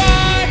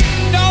design.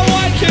 No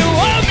one can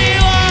love me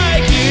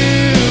like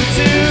you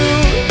do.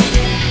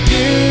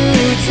 You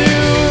do.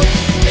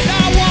 And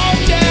I won't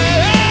get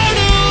out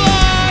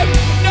alive.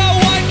 No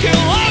one can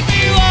love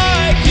me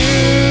like you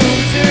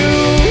do.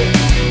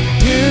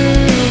 You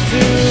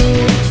do.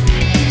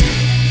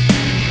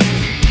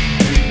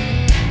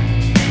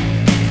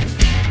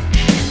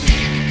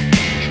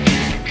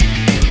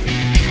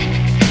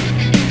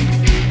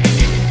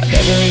 I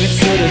never even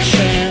stood a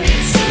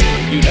chance.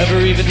 You never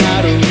even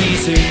had a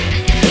reason.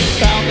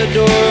 Found the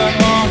door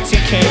unlocked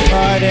and came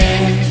right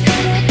in.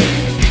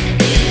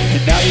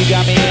 And now you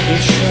got me in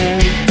your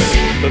trance.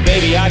 But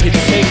baby, I can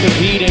take the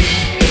beating.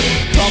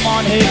 Come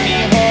on, hit me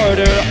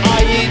harder, I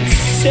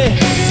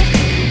insist.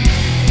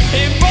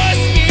 It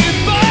must be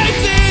by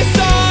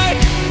design.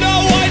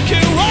 No one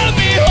can love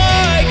me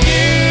like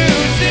you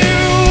do.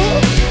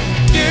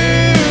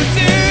 You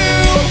do.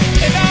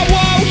 And I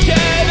won't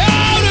get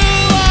out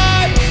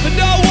alive. But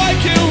no one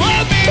can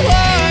love me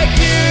like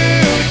you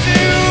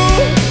do.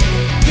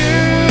 You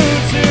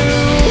do.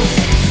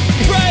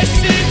 Press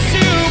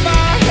into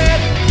my head.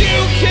 You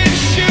can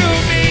shoot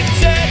me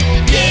dead.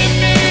 Give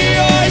me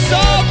yours,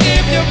 I'll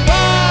give you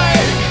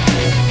mine.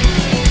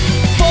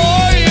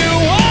 For you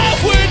I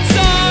would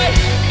die.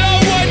 No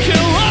one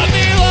can love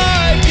me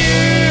like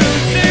you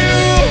do.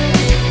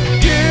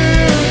 You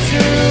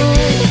do.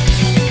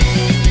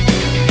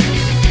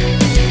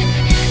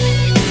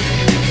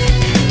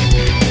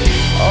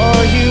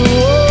 Are you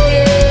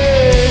loaded?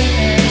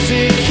 Is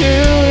it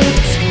killing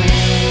time?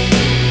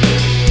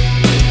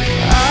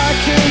 I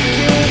could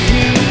give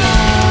you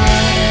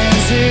mine.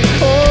 Is it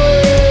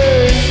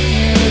calling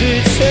you to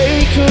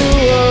take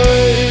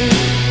away?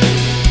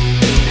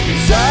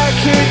 'Cause I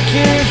could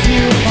give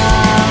you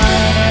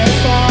mine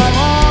if I'm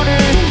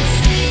honest.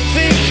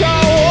 Think I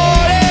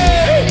want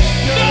it.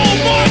 No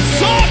more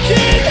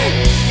talking.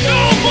 No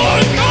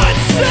more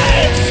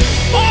nonsense.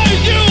 Are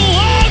you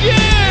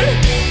longing?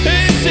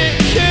 Is it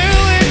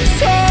killing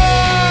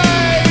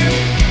time?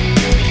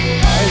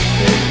 I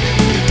could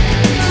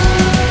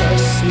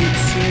press it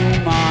to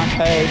my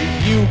head.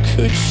 You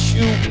could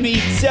shoot me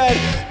dead.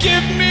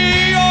 Give me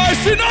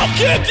yours and I'll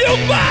give you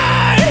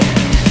mine.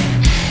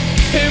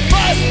 It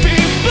must be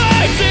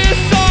by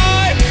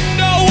design.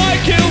 No one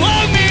can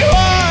love me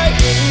like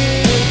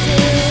you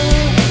do.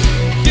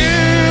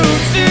 You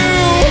do.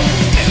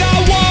 And I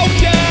won't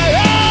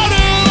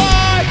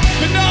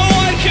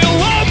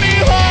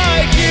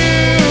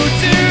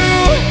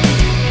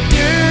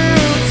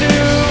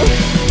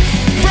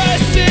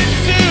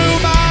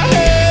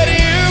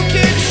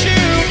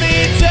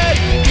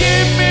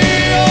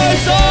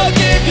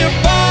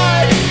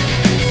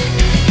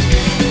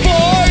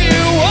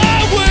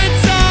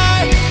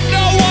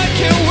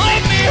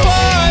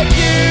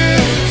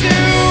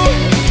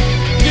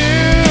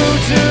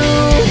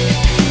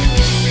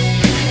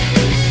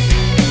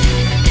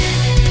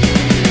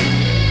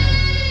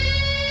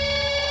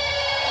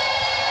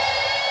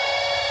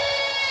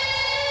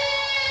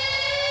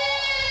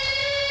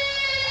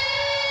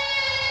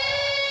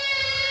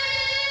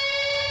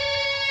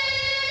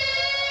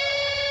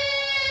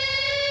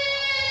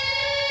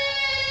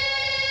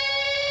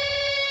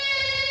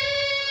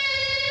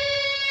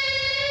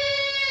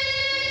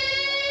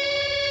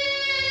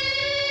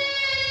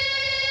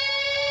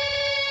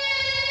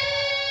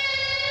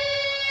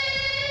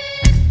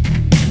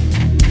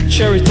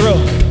cherry thrill.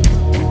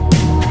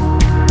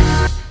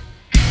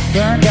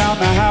 Burn down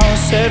the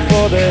house, head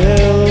for the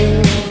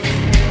hill.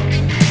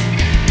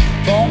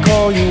 Phone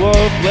call you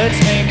up, let's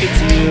make a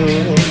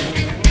deal.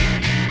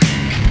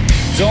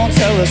 Don't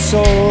tell a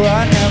soul,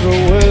 I never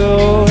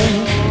will.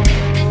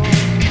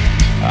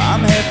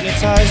 I'm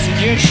hypnotized in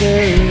your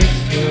cherry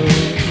thrill.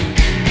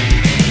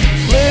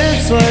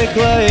 Lips like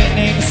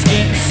lightning,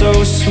 skin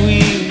so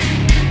sweet.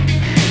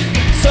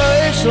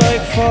 Touch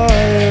like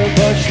fire,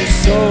 but you're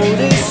so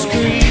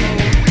discreet.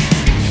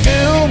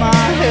 Fill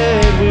my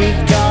head with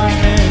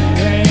diamond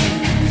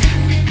rings.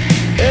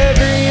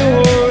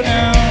 Everyone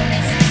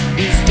else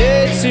is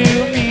dead to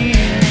me.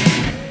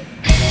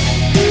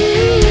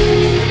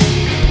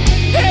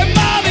 Am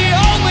I the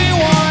only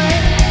one?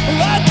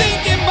 Well, I think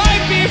it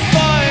might be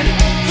fun.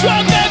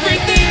 Drop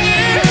everything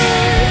in.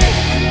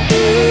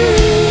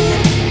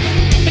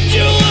 And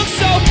you look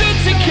so fit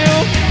to kill.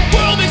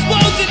 World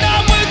explodes and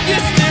I'm with you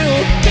still.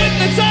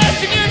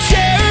 Hypnotized in your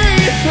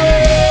cherry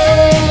thrill.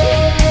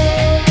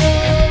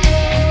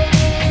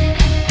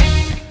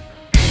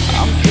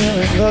 I'm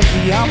feeling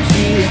lucky, I'm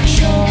feeling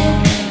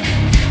charmed.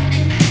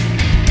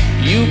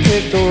 You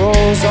pick the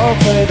roles, I'll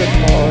play the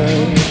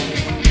part.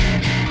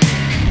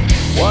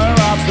 One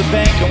robs the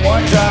bank and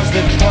one drives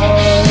the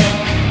car.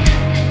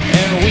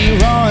 And we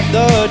run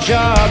the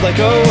job like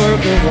a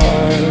work of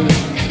art.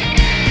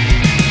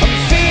 I'm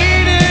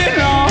feeding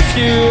off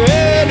your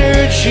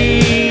energy.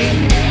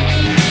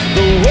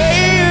 The way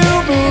you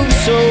move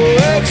so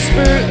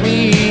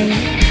expertly.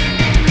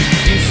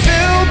 You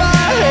fill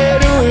my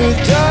head with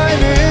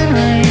diamond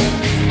rings.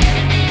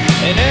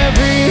 And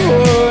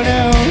everyone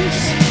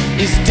else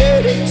is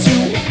dead to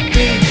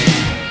me.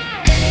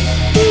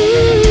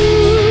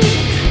 Ooh,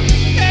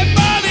 am I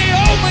the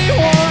only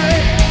one?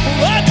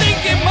 Well, I think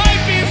it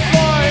might be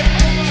fun.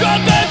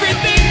 Drop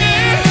everything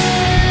in.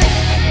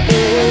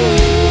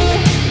 Ooh,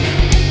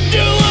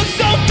 you look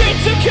so fit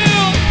to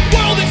kill.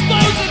 World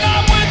explodes and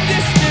I'm with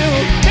you still.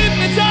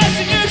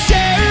 Hypnotizing your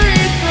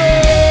cherry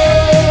thrill.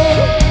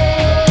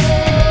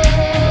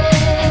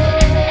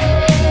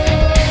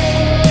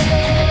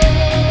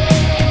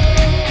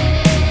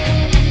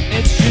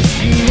 It's just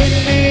you and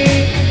me,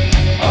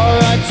 our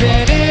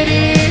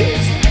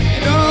identities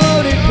in a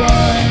loaded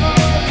gun.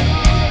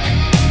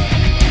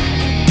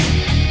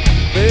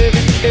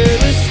 Living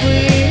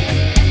carelessly,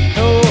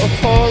 no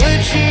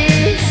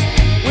apologies.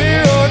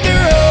 We're on the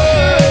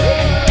run.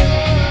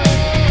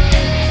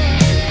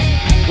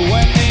 But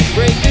when they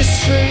break the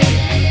street,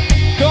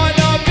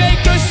 gonna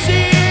make a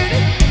scene.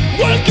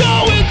 We're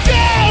going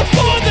down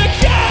for the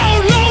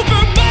count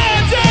over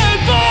mind and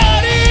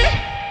body.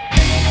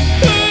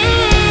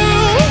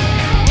 Ooh,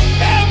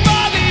 am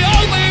I the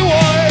only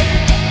one?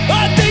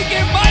 I think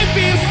it might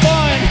be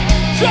fun.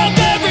 Drop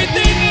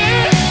everything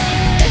in.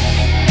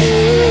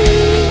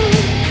 Ooh,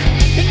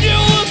 and you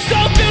look so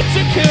fit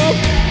to kill.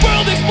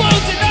 World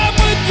explodes and I'm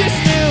with you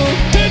still.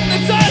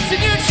 Hypnotized in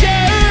your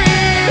cherry.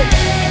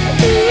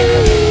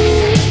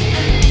 Ooh,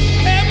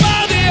 am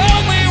I the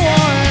only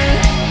one?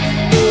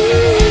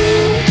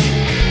 Ooh,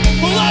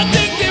 well, I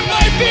think it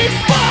might be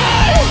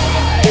fun.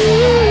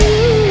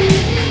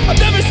 Ooh, I've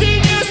never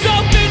seen you so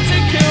fit to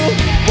kill.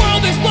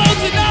 World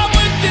explodes and I'm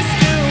with you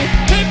still.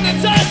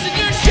 Hypnotized in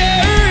your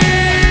cherry.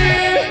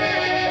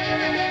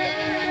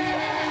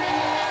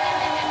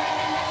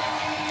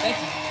 Thank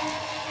you.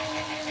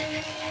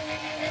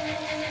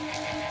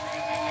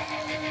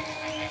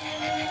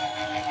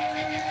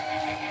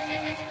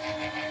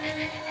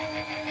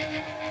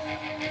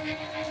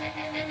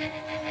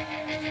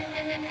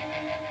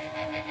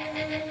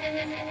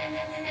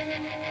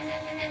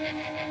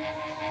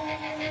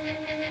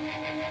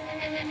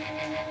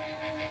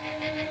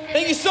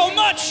 Thank you so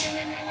much.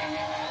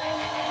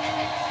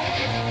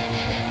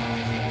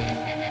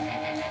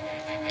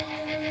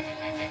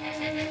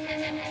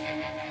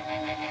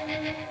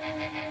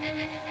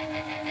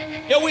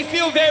 Yo, we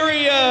feel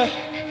very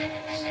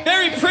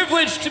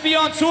privileged to be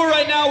on tour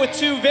right now with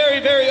two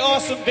very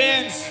awesome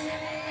bands.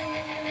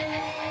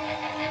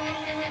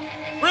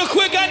 Real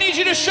quick, I need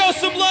you to show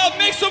some love.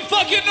 Make some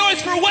fucking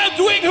noise for Webbed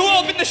Wing, who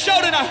opened the show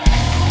tonight.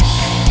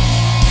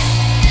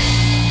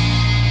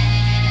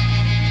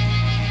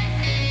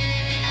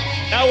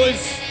 That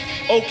was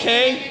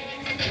okay.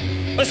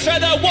 Let's try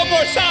that one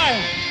more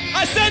time.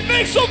 I said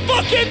make some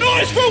fucking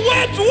noise for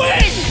Webbed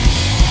Wing!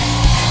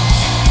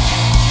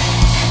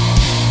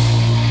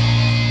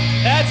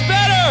 That's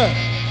better!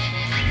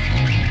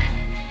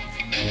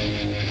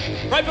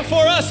 Right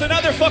before us,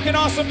 another fucking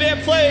awesome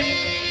band played.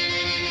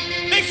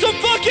 Make some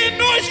fucking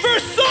noise for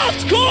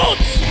Soft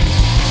Colts!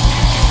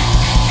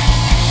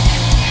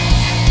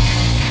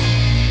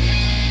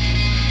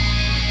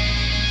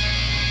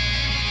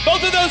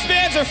 Both of those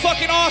bands are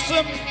fucking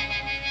awesome.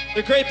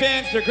 They're great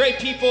bands, they're great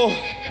people,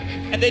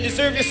 and they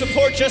deserve your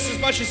support just as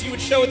much as you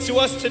would show it to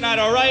us tonight,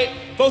 all right?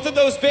 Both of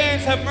those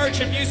bands have merch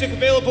and music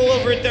available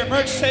over at their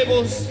merch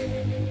tables.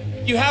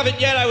 If you haven't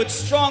yet, I would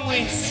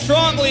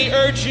strongly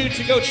urge you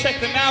to go check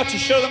them out, to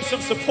show them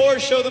some support,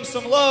 show them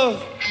some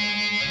love.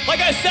 Like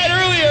I said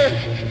earlier,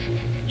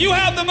 You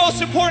have the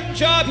most important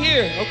job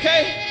here,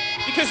 okay?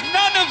 Because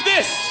none of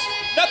this,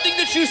 nothing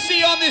that you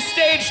see on this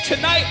stage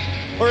tonight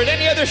or at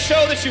any other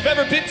show that you've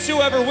ever been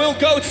to, ever will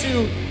go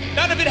to,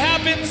 none of it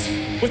happens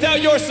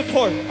without your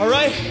support, all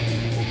right?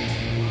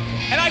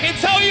 And I can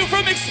tell you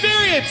from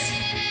experience,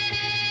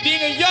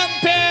 being a young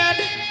band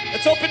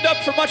that's opened up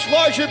for much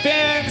larger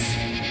bands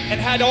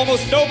and had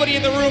almost nobody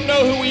in the room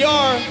know who we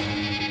are,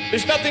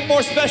 there's nothing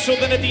more special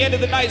than at the end of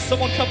the night,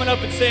 someone coming up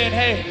and saying,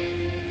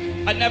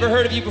 hey, I'd never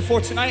heard of you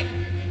before tonight,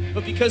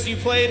 but because you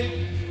played,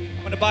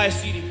 I'm gonna buy a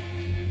CD,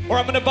 or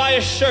I'm gonna buy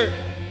a shirt,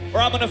 or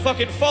I'm gonna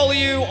fucking follow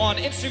you on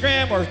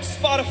Instagram or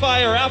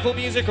Spotify or Apple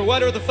Music or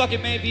whatever the fuck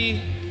it may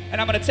be, and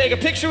I'm gonna take a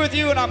picture with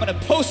you and I'm gonna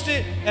post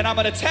it and I'm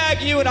gonna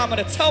tag you and I'm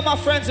gonna tell my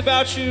friends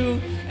about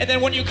you, and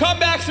then when you come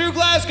back through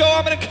Glasgow,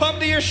 I'm gonna come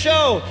to your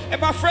show and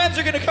my friends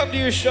are gonna come to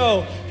your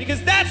show,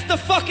 because that's the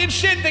fucking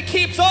shit that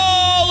keeps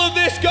all of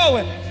this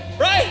going,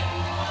 right?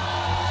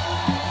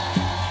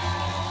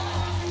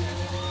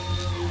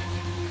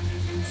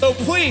 So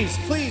please,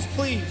 please,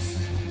 please,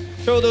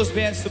 show those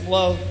bands some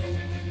love.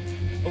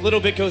 A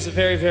little bit goes a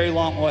very, very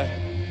long way.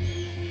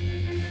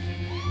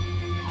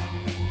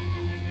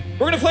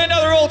 We're gonna play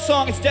another old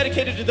song. It's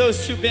dedicated to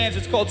those two bands.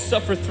 It's called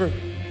Suffer Through.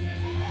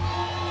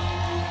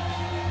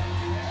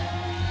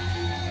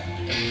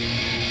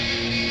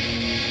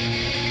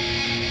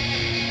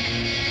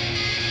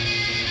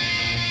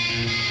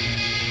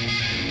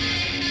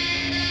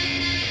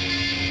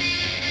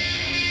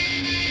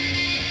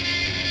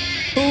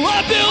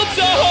 I built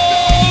a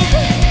home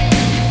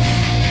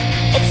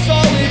of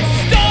solid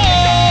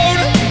stone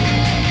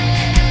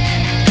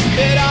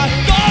that I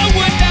thought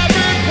would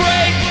never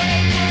break,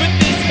 but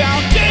this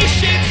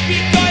foundation's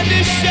begun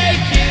to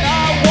shake, and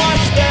I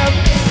watch them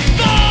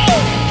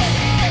fall,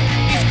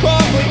 these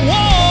crumbling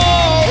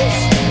walls,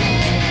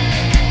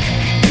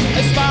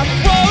 as my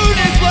throne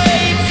is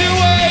laid to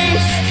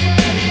waste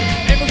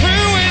and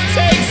ruin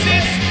takes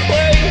its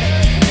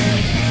place.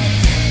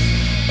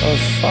 A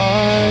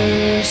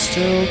fire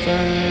still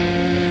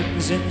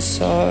burns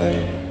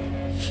inside,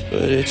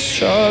 but it's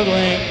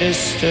struggling to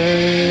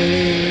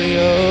stay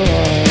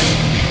alive.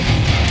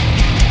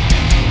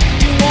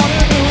 You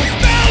wanna move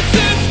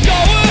mountains, go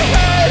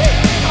ahead.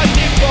 I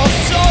think I'll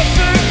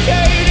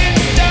suffocate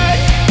instead.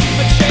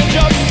 A change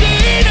of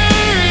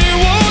scenery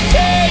won't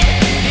take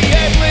the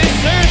endless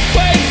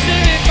earthquakes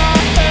in my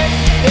head.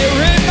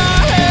 They're in my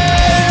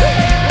head.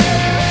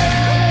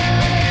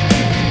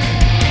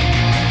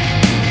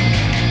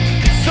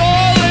 It's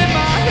all in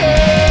my head.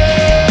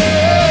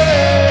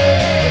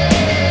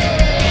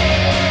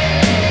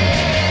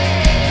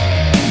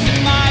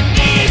 My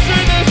knees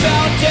are the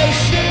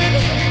foundation,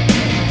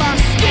 my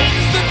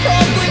skin's the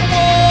crumbling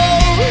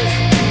walls,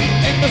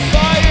 and the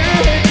fire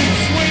and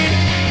it's sweet,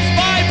 it's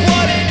my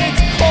blood and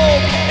it's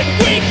cold and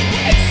weak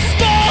and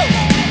small,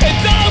 and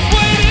I've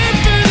waited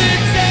for the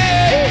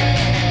day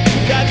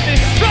that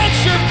this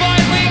structure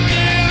finally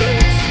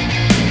gives,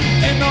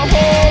 and the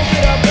hole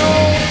that I've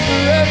known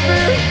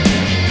forever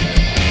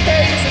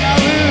pays and I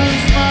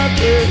lose my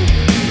grip.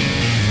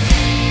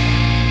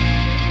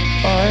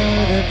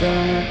 Fire that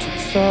burnt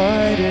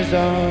inside is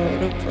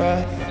out of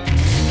breath.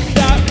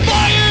 That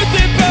fire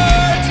that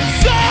burns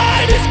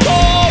inside is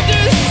cold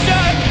as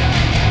death.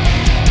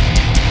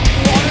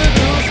 Wanna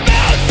move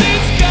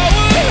mountains, go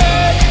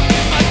ahead.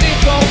 I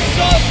think I'll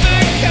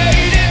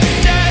suffocate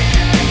instead.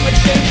 A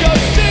change of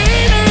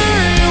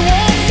scenery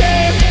won't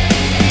tame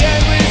the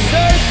endless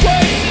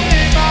earthquakes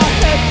in my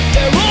head.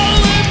 They're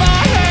all in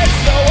my head,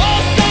 so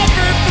I'll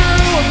suffer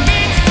through a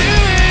means to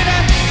an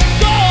end.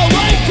 It's all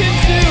I can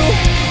do.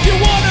 You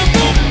wanna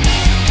move?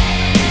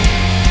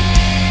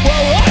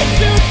 Well, I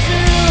do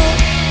too.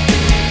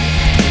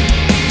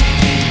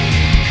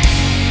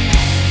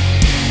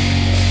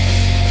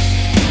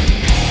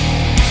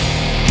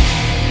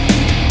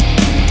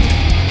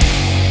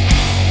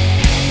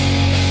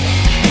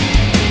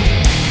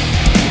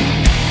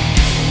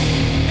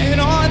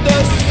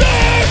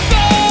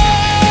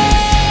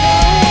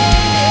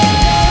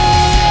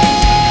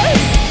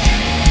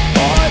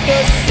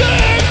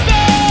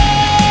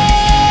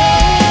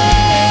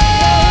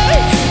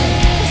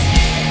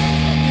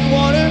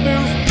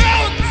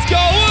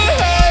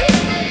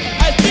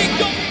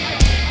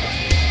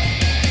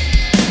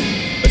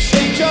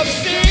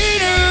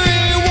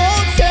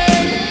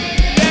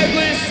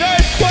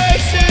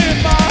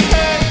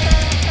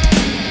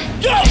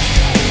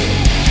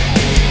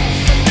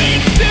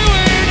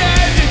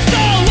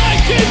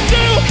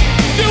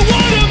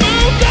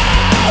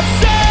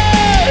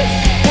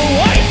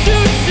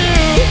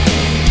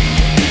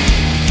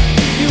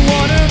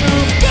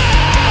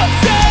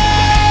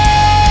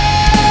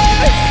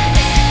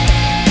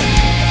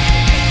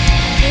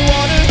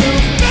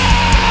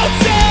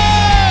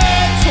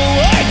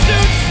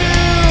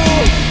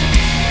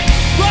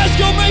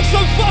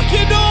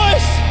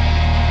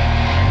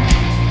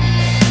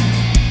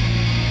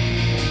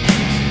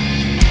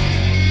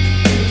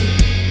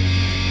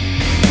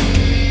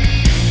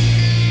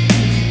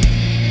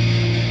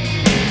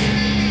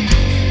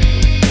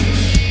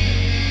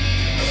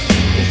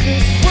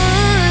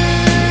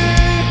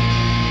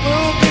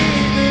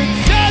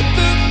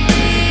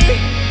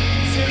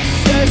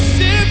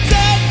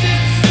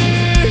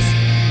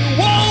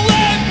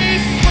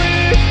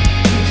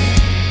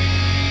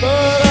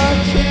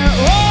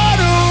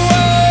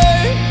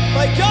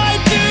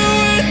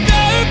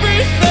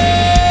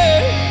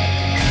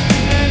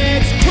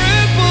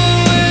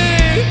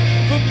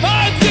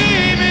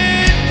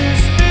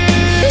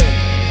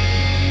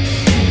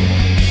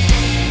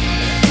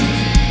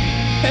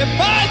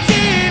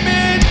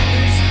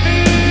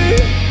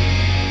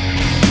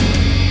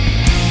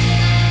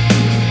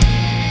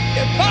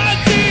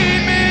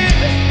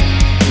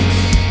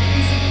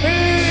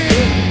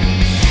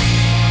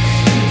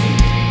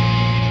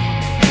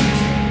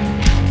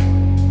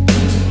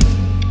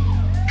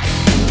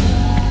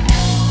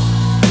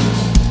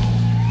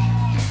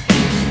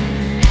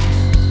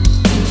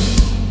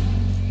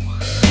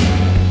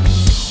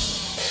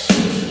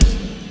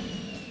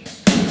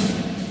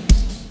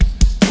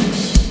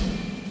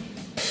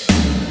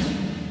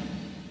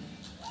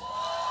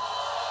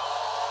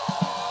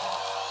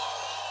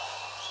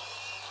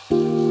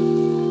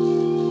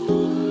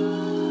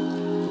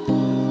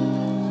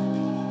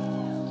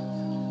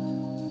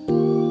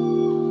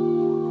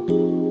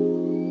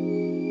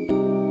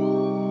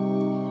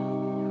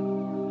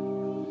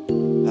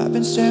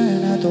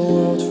 at the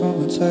world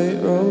from a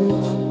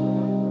tightrope.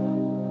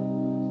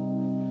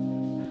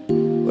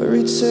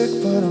 Worried sick,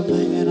 but I'm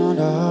hanging on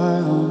to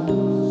high hopes.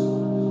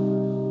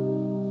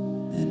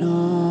 And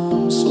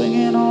I'm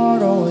swinging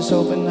hard, always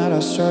hoping that I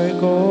strike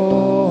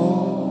gold.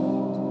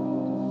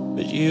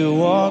 But you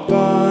walk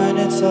by and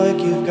it's like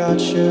you've got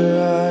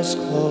your eyes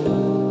closed.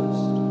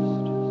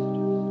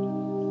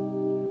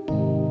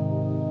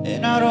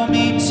 And I don't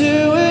mean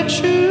to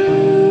intrude,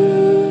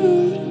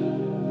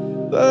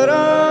 but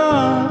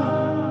I'm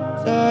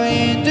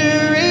dying to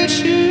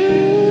reach you.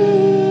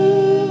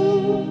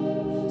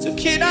 So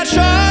can I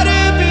try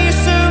to be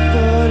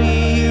somebody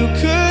you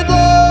could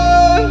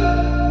love?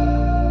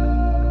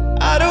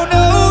 I don't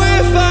know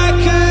if I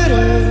could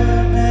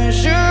ever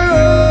measure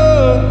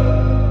up.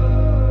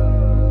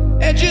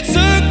 And you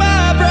took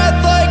my breath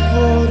like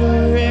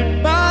water in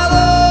my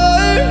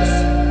lungs.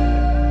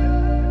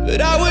 But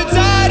I would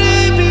die to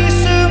be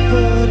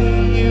somebody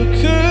you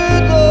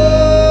could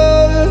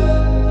love.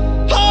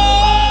 Oh.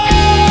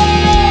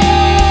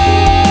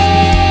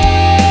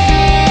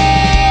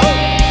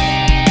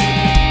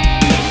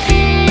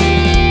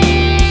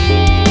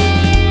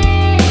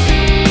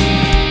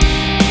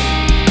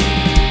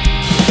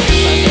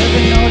 I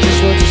never know just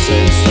what to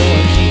say, so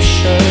I keep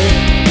shut.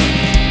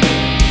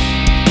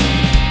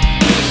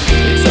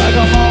 It's like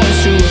I'm always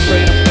too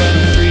afraid I'm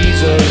gonna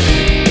freeze up.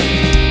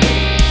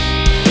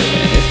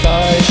 And if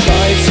I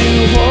try too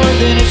hard,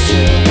 then it's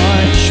too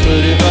much.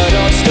 But if I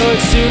don't start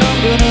soon, I'm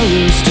gonna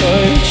lose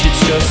touch.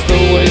 It's just the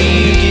way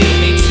you give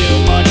me too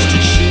much to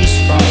choose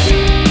from.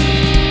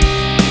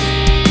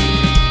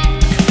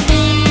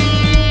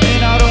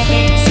 And I don't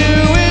mean to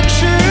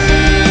intrude,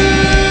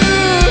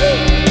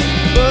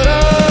 but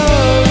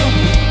I'm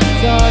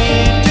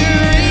dying to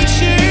reach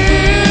you.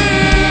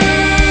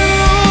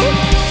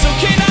 So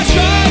can I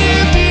try to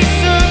be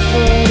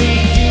somebody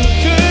you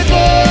could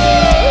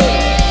love?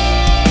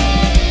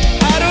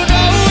 I don't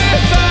know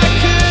if I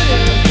could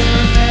ever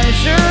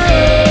measure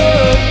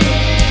up.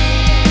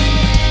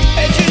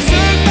 And you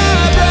took my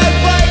breath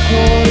like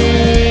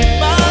water in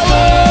my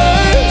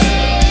lungs.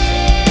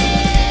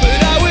 But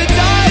I would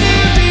die to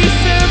be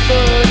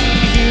somebody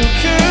you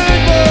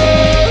could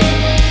love.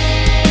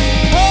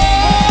 Oh.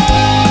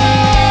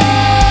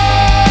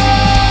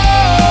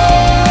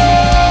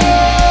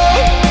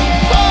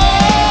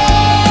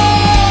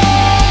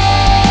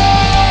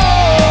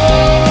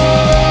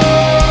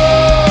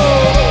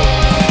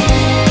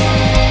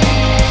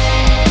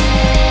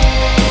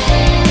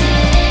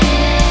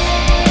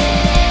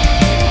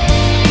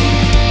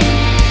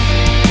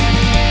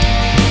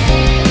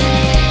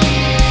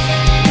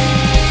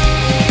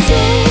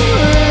 Don't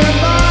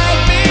remind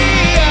me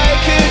I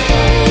could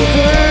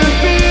never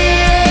be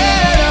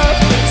enough.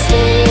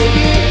 Stay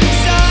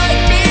beside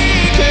me,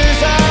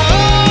 'cause I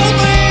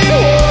only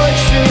want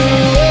your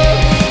love.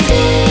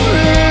 Don't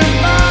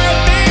remind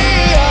me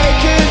I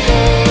could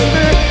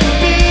never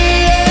be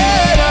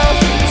enough.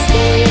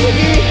 Stay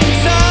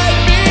beside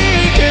me,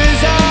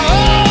 'cause I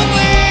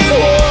only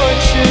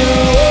want your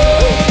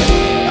love.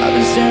 I've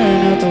been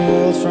staring at the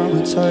world from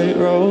a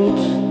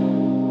tightrope.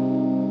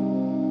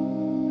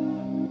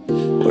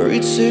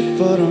 Worried sick,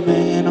 but I'm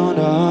hanging on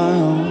to high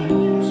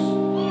hopes.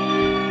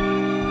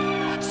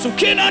 So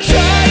can I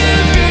try to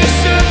be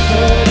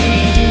somebody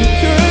you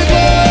could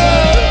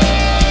love?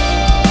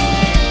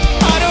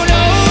 I don't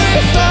know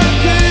if I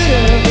could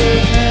ever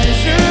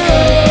measure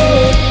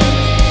up.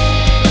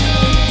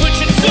 But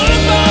you took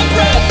my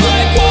breath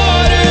like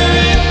water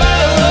in my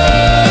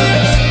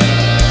lungs.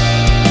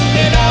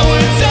 And I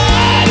would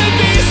die to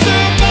be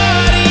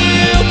somebody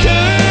you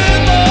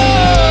could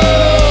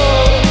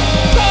love.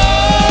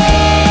 Oh.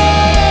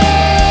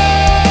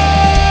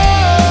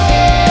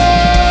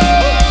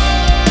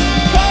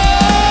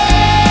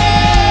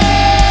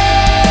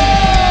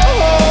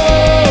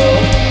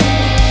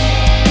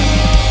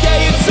 Yeah,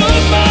 you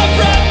took my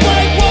breath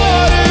like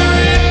water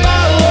in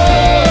my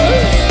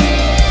lungs.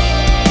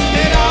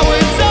 And I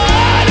would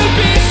die to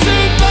be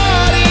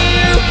somebody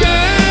you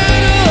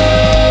could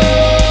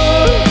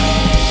love.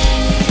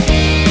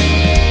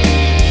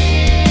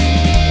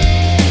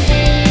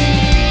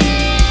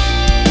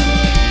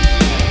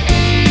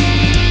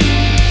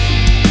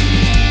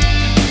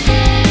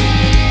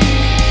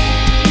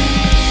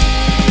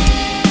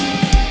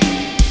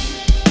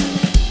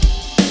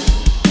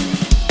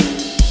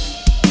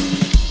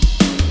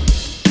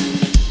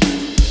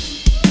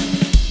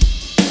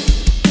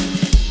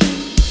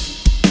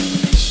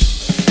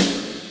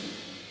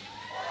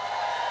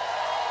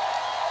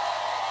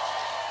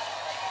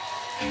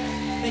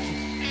 Thank you.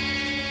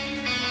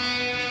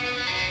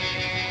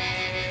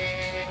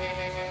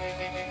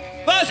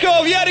 Glasgow,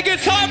 have you had a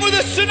good time with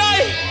us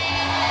tonight?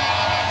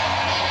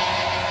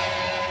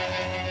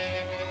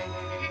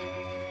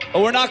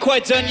 Oh, we're not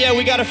quite done yet.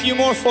 We got a few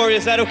more for you.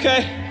 Is that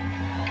okay?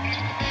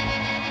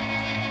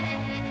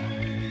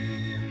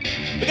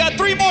 We got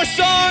 3 more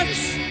songs.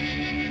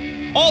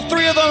 All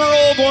 3 of them are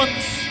old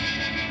ones.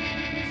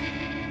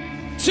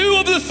 2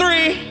 of the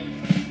 3,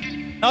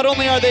 not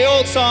only are they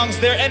old songs,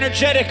 they're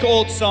energetic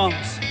old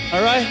songs,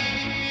 all right?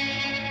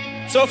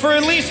 So for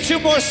at least 2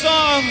 more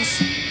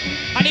songs,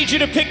 I need you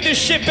to pick this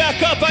shit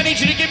back up. I need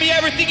you to give me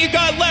everything you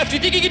got left. You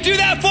think you can do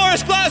that for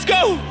us,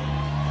 Glasgow?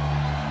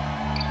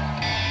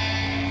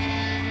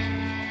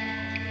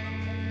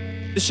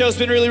 This show's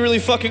been really, really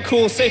fucking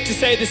cool. Safe to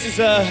say this is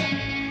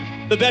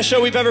the best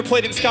show we've ever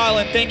played in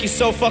Scotland. Thank you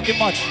so fucking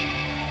much.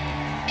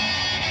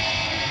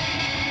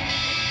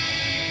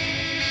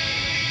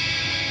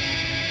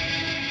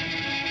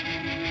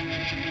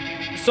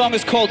 The song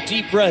is called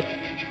Deep Red.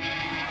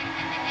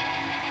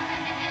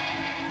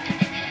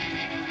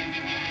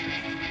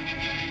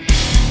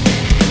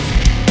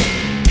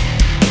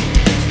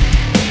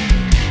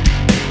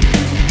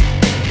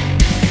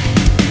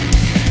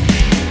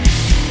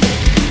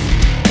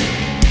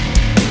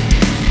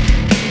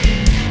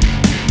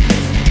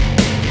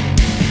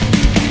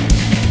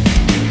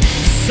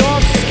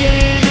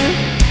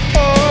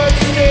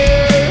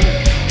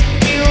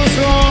 Feels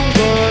wrong,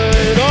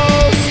 but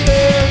all's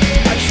fair.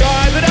 I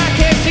try, but I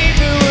can't seem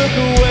to look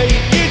away.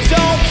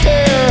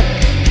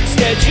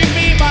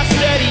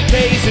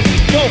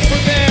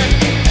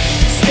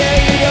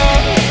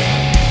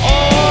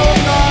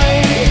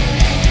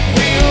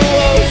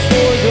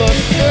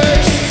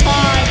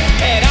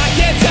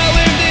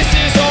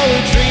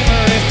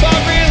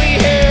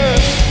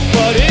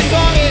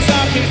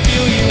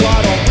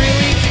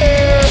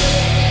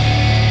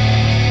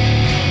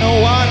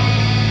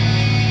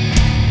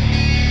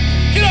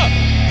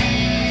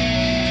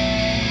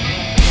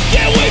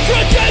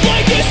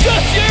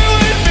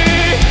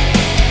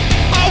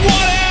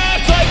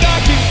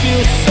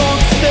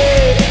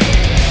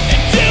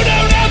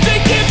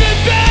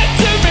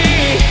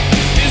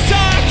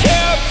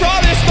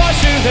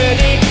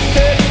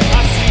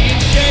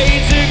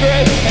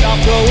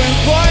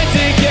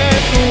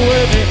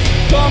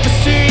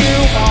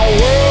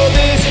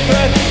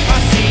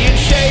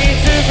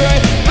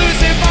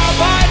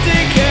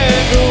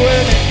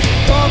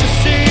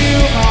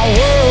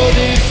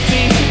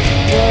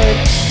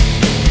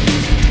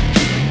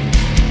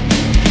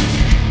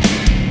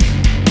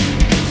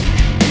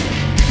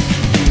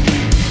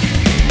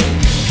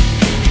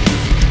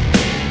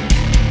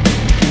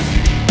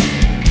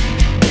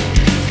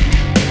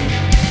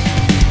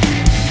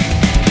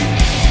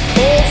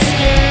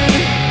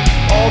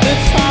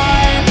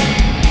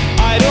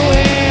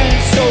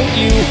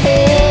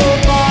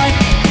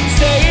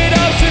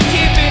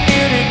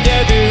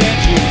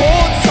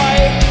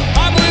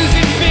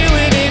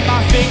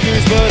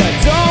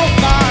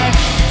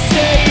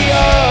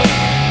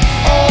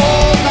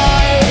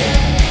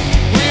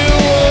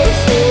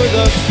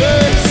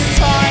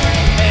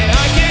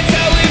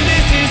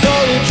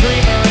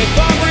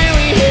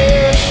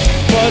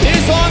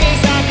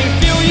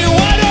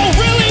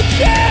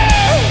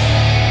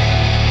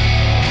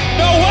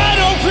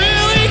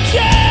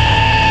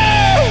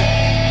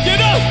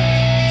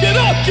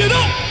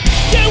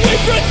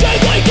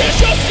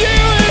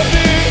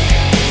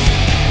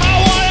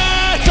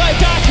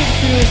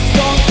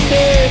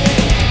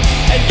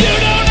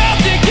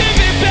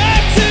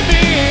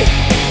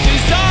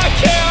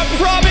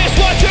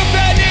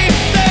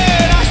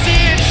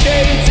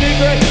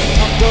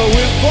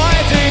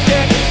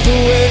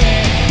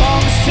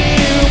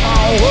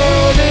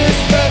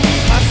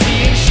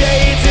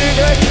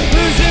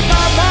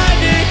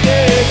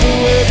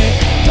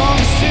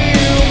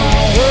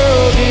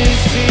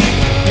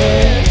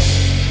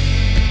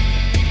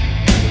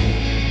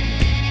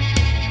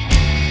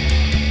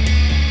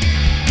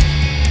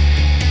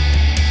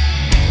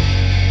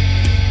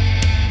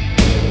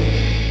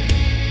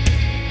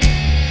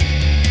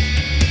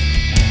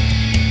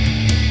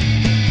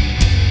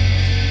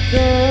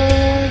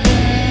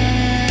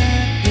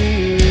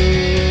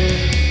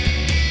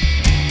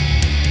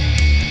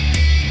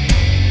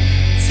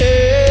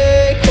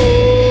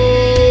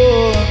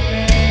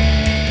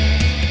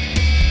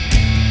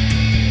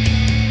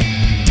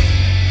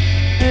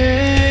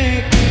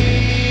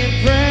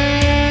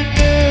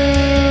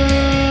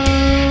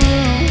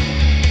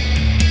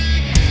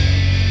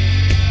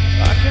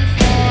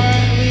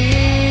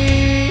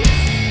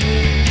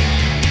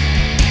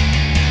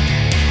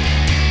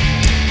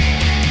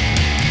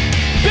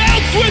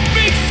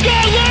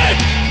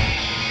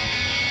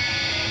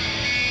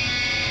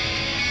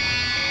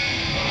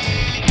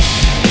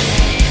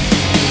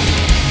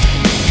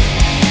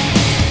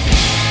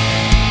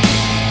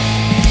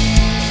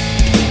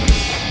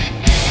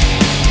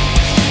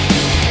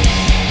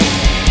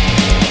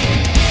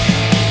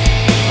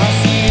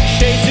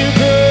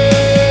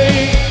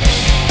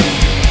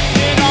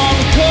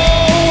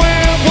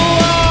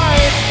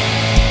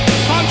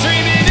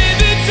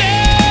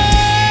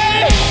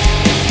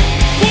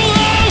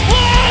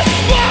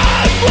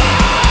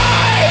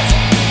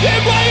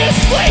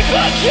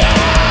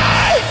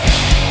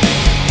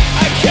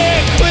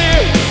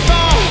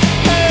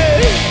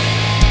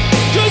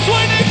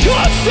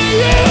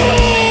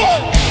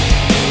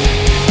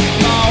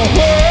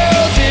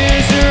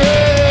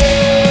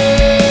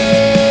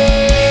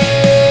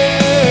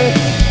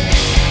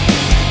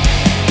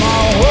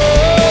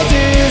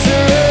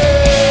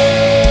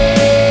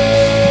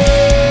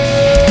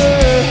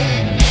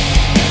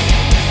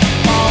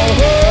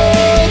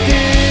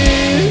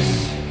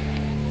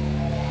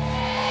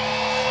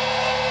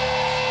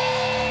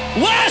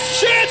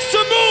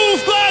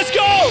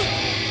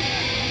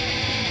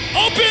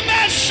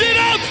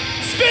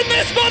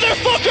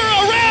 motherfucker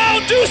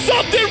around, do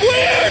something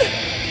weird.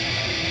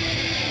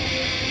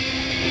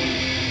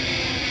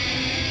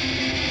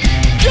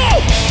 Go!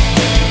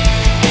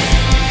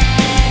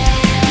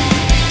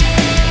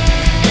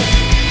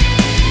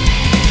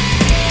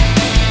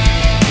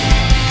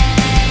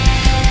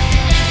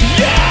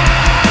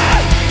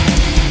 Yeah!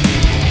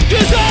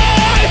 'Cause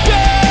I've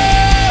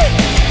been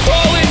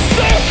crawling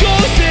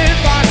circles in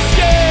my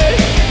skin,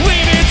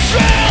 leaving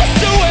trails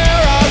to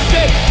where I've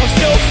been. I'm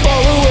still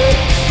following.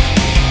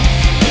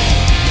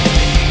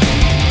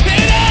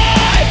 And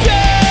I've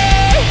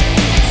been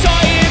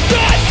tying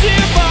knots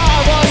in my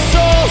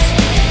muscles,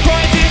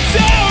 grinding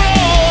down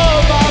all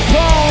of my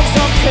bones.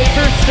 I'm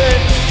paper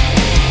thin.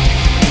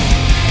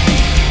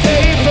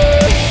 Paper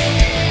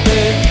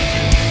thin.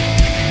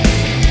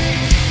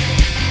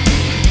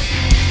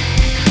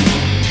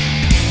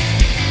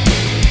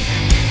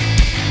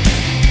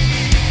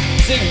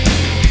 Sing.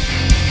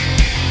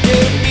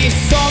 Give me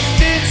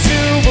something to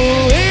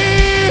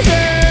believe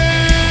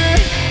in,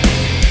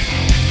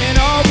 and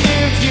I'll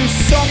give you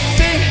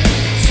something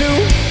to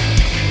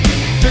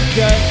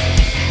forget.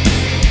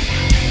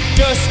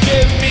 Just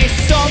give me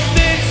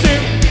something to,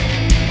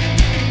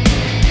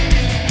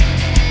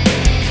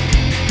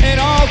 and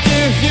I'll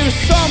give you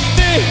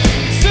something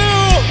to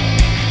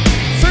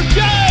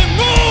forget.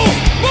 Move,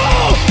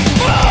 move,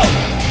 move.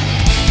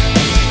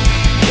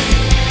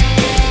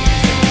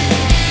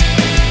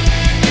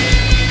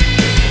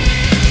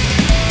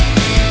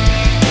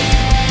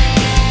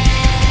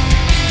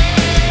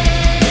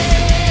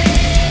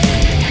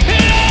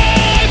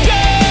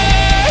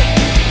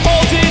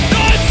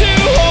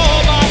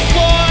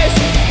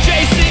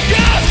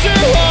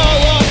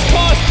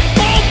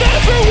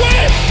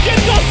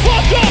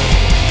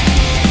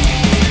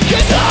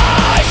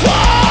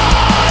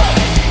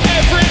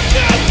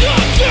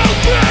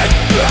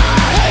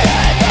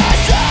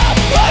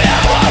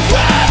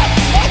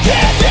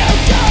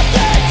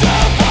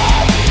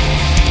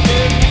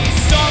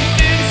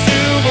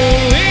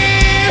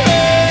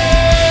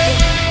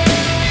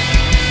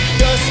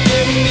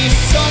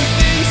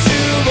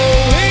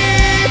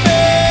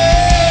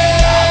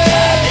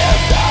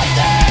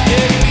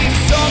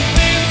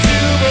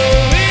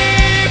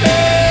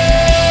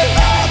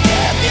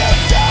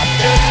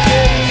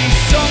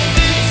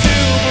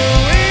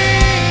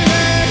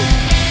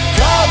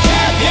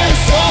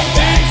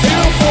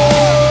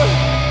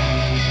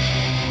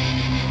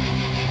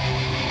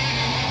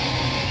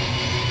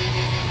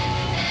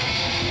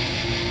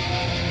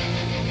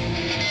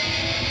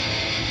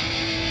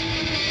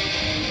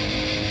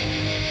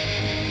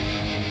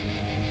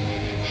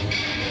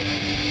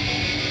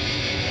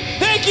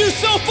 Thank you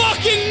so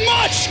fucking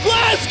much,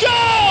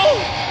 Glasgow!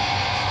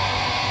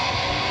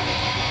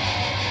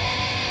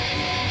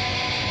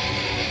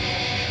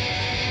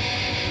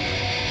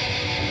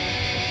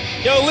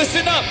 Yo,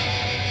 listen up.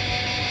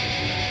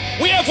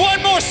 We have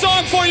one more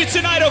song for you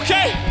tonight,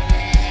 okay?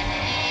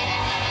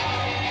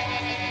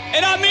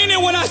 And I mean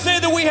it when I say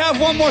that we have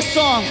one more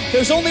song.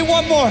 There's only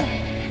one more.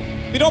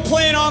 We don't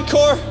play an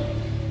encore.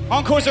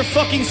 Encores are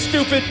fucking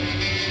stupid.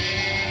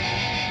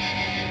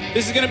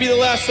 This is gonna be the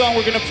last song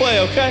we're gonna play,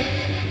 okay?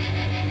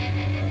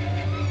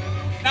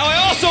 Now I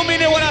also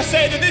mean it when I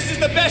say that this is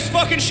the best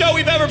fucking show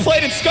we've ever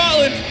played in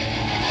Scotland.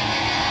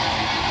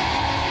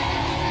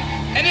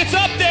 And it's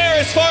up there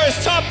as far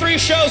as top 3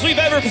 shows we've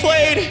ever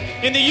played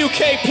in the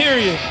UK,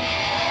 period.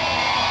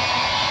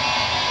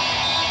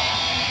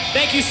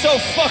 Thank you so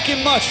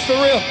fucking much, for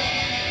real.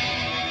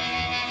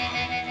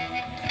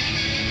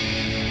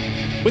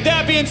 With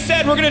that being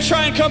said, we're gonna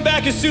try and come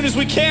back as soon as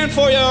we can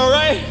for you, all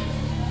right?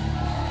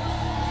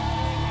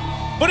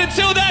 But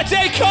until that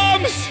day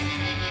comes,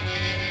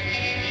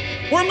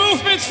 we're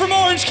Movements from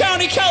Orange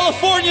County,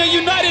 California,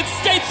 United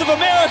States of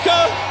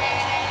America.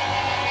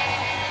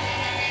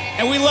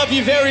 And we love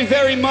you very,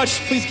 very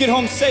much. Please get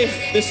home safe.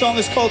 This song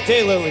is called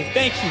Daylily.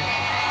 Thank you.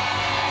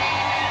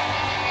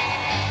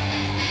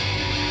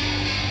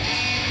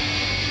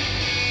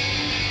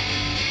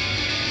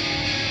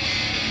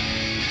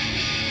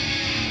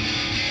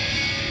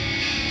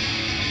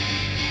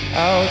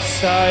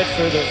 Outside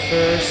for the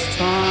first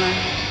time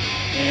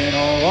in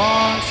a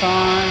long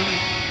time,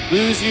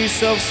 lose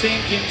yourself,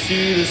 sink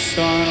into the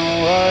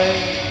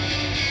sunlight.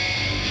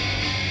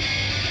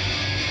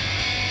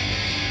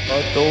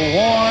 But the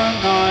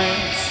warm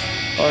nights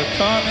are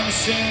coming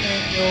soon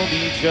and you'll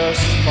be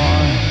just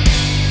fine.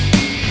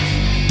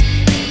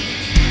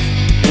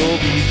 You'll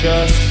be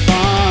just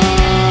fine.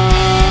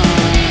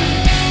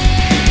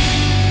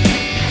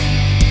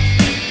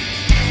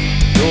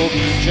 You'll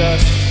be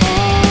just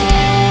fine.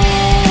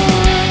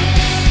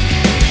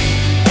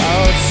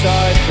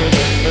 Outside for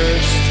the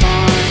first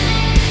time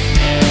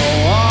in a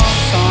long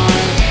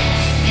time,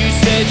 you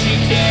said you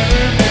can't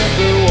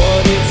remember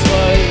what it's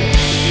like.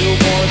 Feel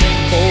more than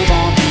cold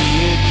on the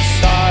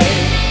inside,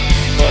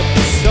 but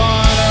the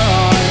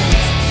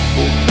sunrise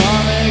will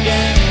come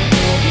again and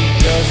you'll be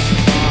just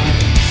fine.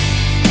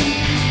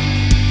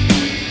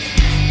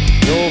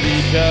 You'll be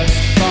just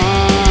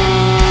fine.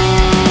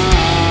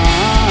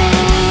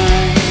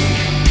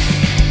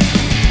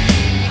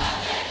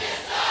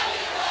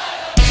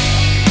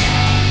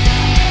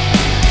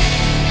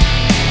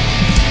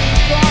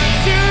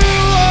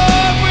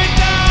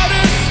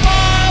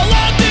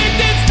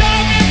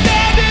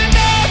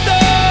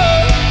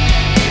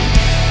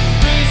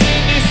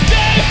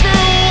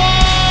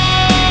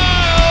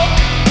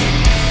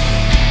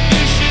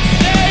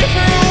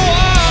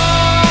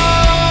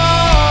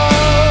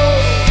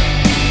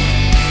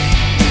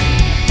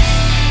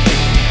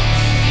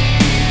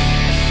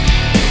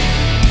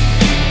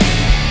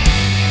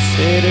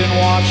 sit and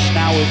watch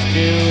now with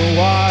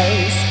new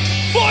eyes.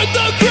 For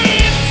the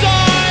green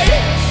side,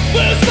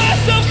 lose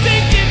myself,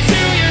 sink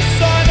into your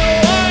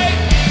sunlight.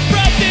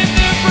 Breath in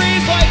the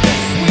breeze like a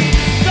sweet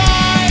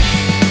sigh.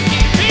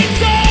 Keep me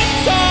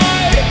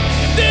tongue-tied.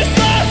 If this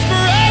lasts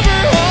forever,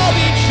 I'll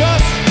be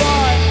just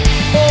fine.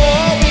 Oh,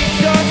 I'll be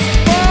just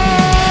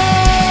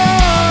fine.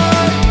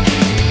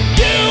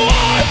 You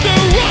are the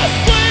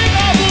rustling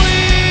of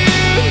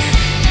leaves,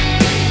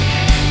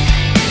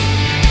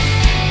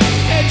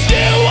 and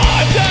you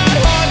are that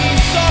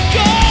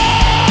honeysuckle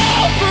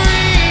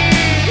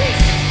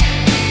breeze.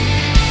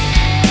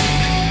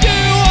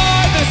 You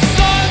are the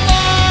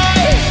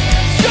sunlight,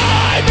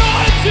 shine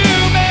onto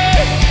me,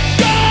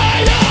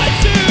 shine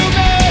onto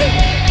me.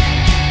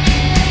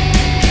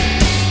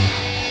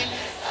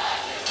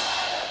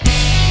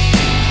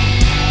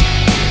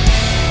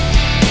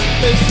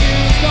 'Cause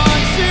you've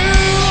gone too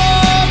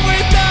long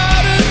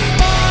without a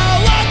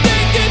smile. I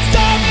think it's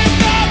time you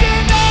found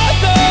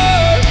another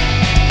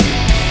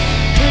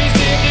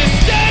reason to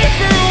stay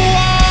for a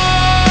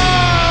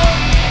while.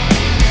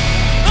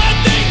 I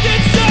think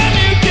it's time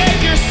you gave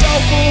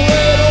yourself a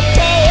little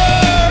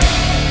color.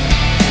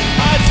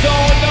 I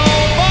don't know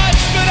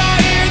much, but I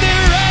hear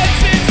they're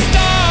reds in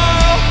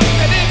style.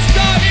 And it's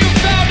time you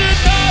found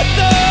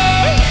another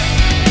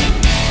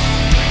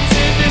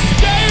reason to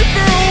stay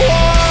for a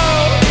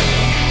while.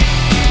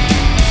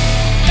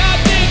 I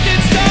think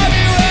it's time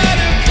you had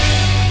a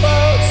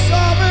cold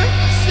summer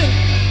sing.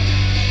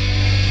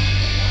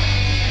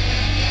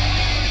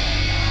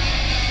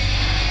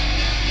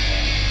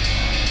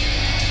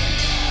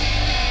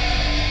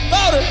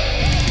 Louder.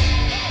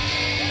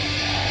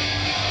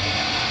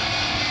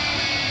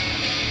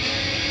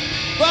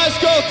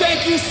 Glasgow, thank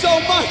you so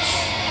much.